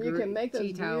could make You can make those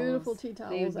tea towels. beautiful tea They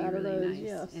towels would be out of really those, nice.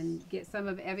 yes. And get some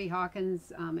of Evie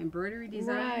Hawkins' embroidery designs.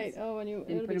 Right. Oh, and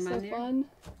it'll put be 'em so on there. fun.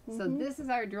 So this is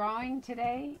our drawing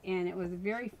today, and it was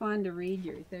very fun to read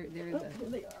your. Here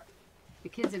they are. The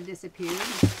kids have disappeared,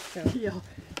 so Yeah.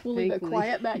 We'll leave it Thankfully.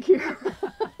 quiet back here.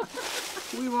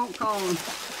 we won't call them.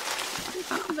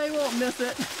 They won't miss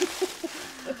it.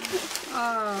 Oh,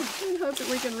 I hope that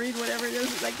we can read whatever it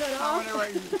is that they cut I off.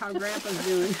 wonder how Grandpa's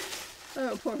doing.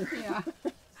 Oh, poor. Yeah.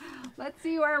 Let's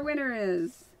see who our winner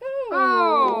is. Oh,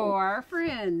 Oh, our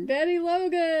friend. Betty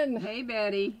Logan. Hey,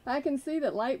 Betty. I can see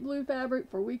that light blue fabric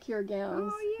for We Cure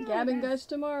gowns. Oh, yeah, Gab and that's- Gush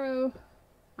tomorrow.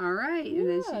 All right. And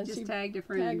then Yeah, she just she tagged a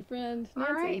friend. Tag friend. All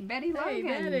Nancy. right, Betty Logan.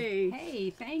 Hey, Betty. Hey,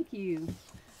 thank you.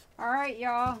 All right,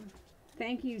 y'all.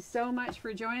 Thank you so much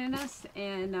for joining us,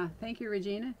 and thank you,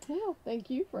 Regina. Well, thank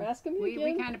you for asking me We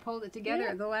again. kind of pulled it together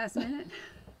Yeah. at the last minute.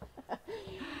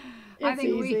 It's I think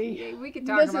easy. we could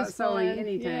talk This about is sewing fun.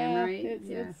 anytime, Yeah, right?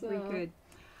 it's, we could.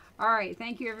 All right,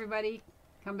 thank you, everybody.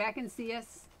 Come back and see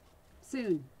us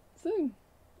soon. Soon.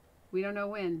 We don't know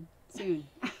when. Soon.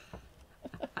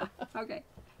 Okay.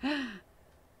 Okay.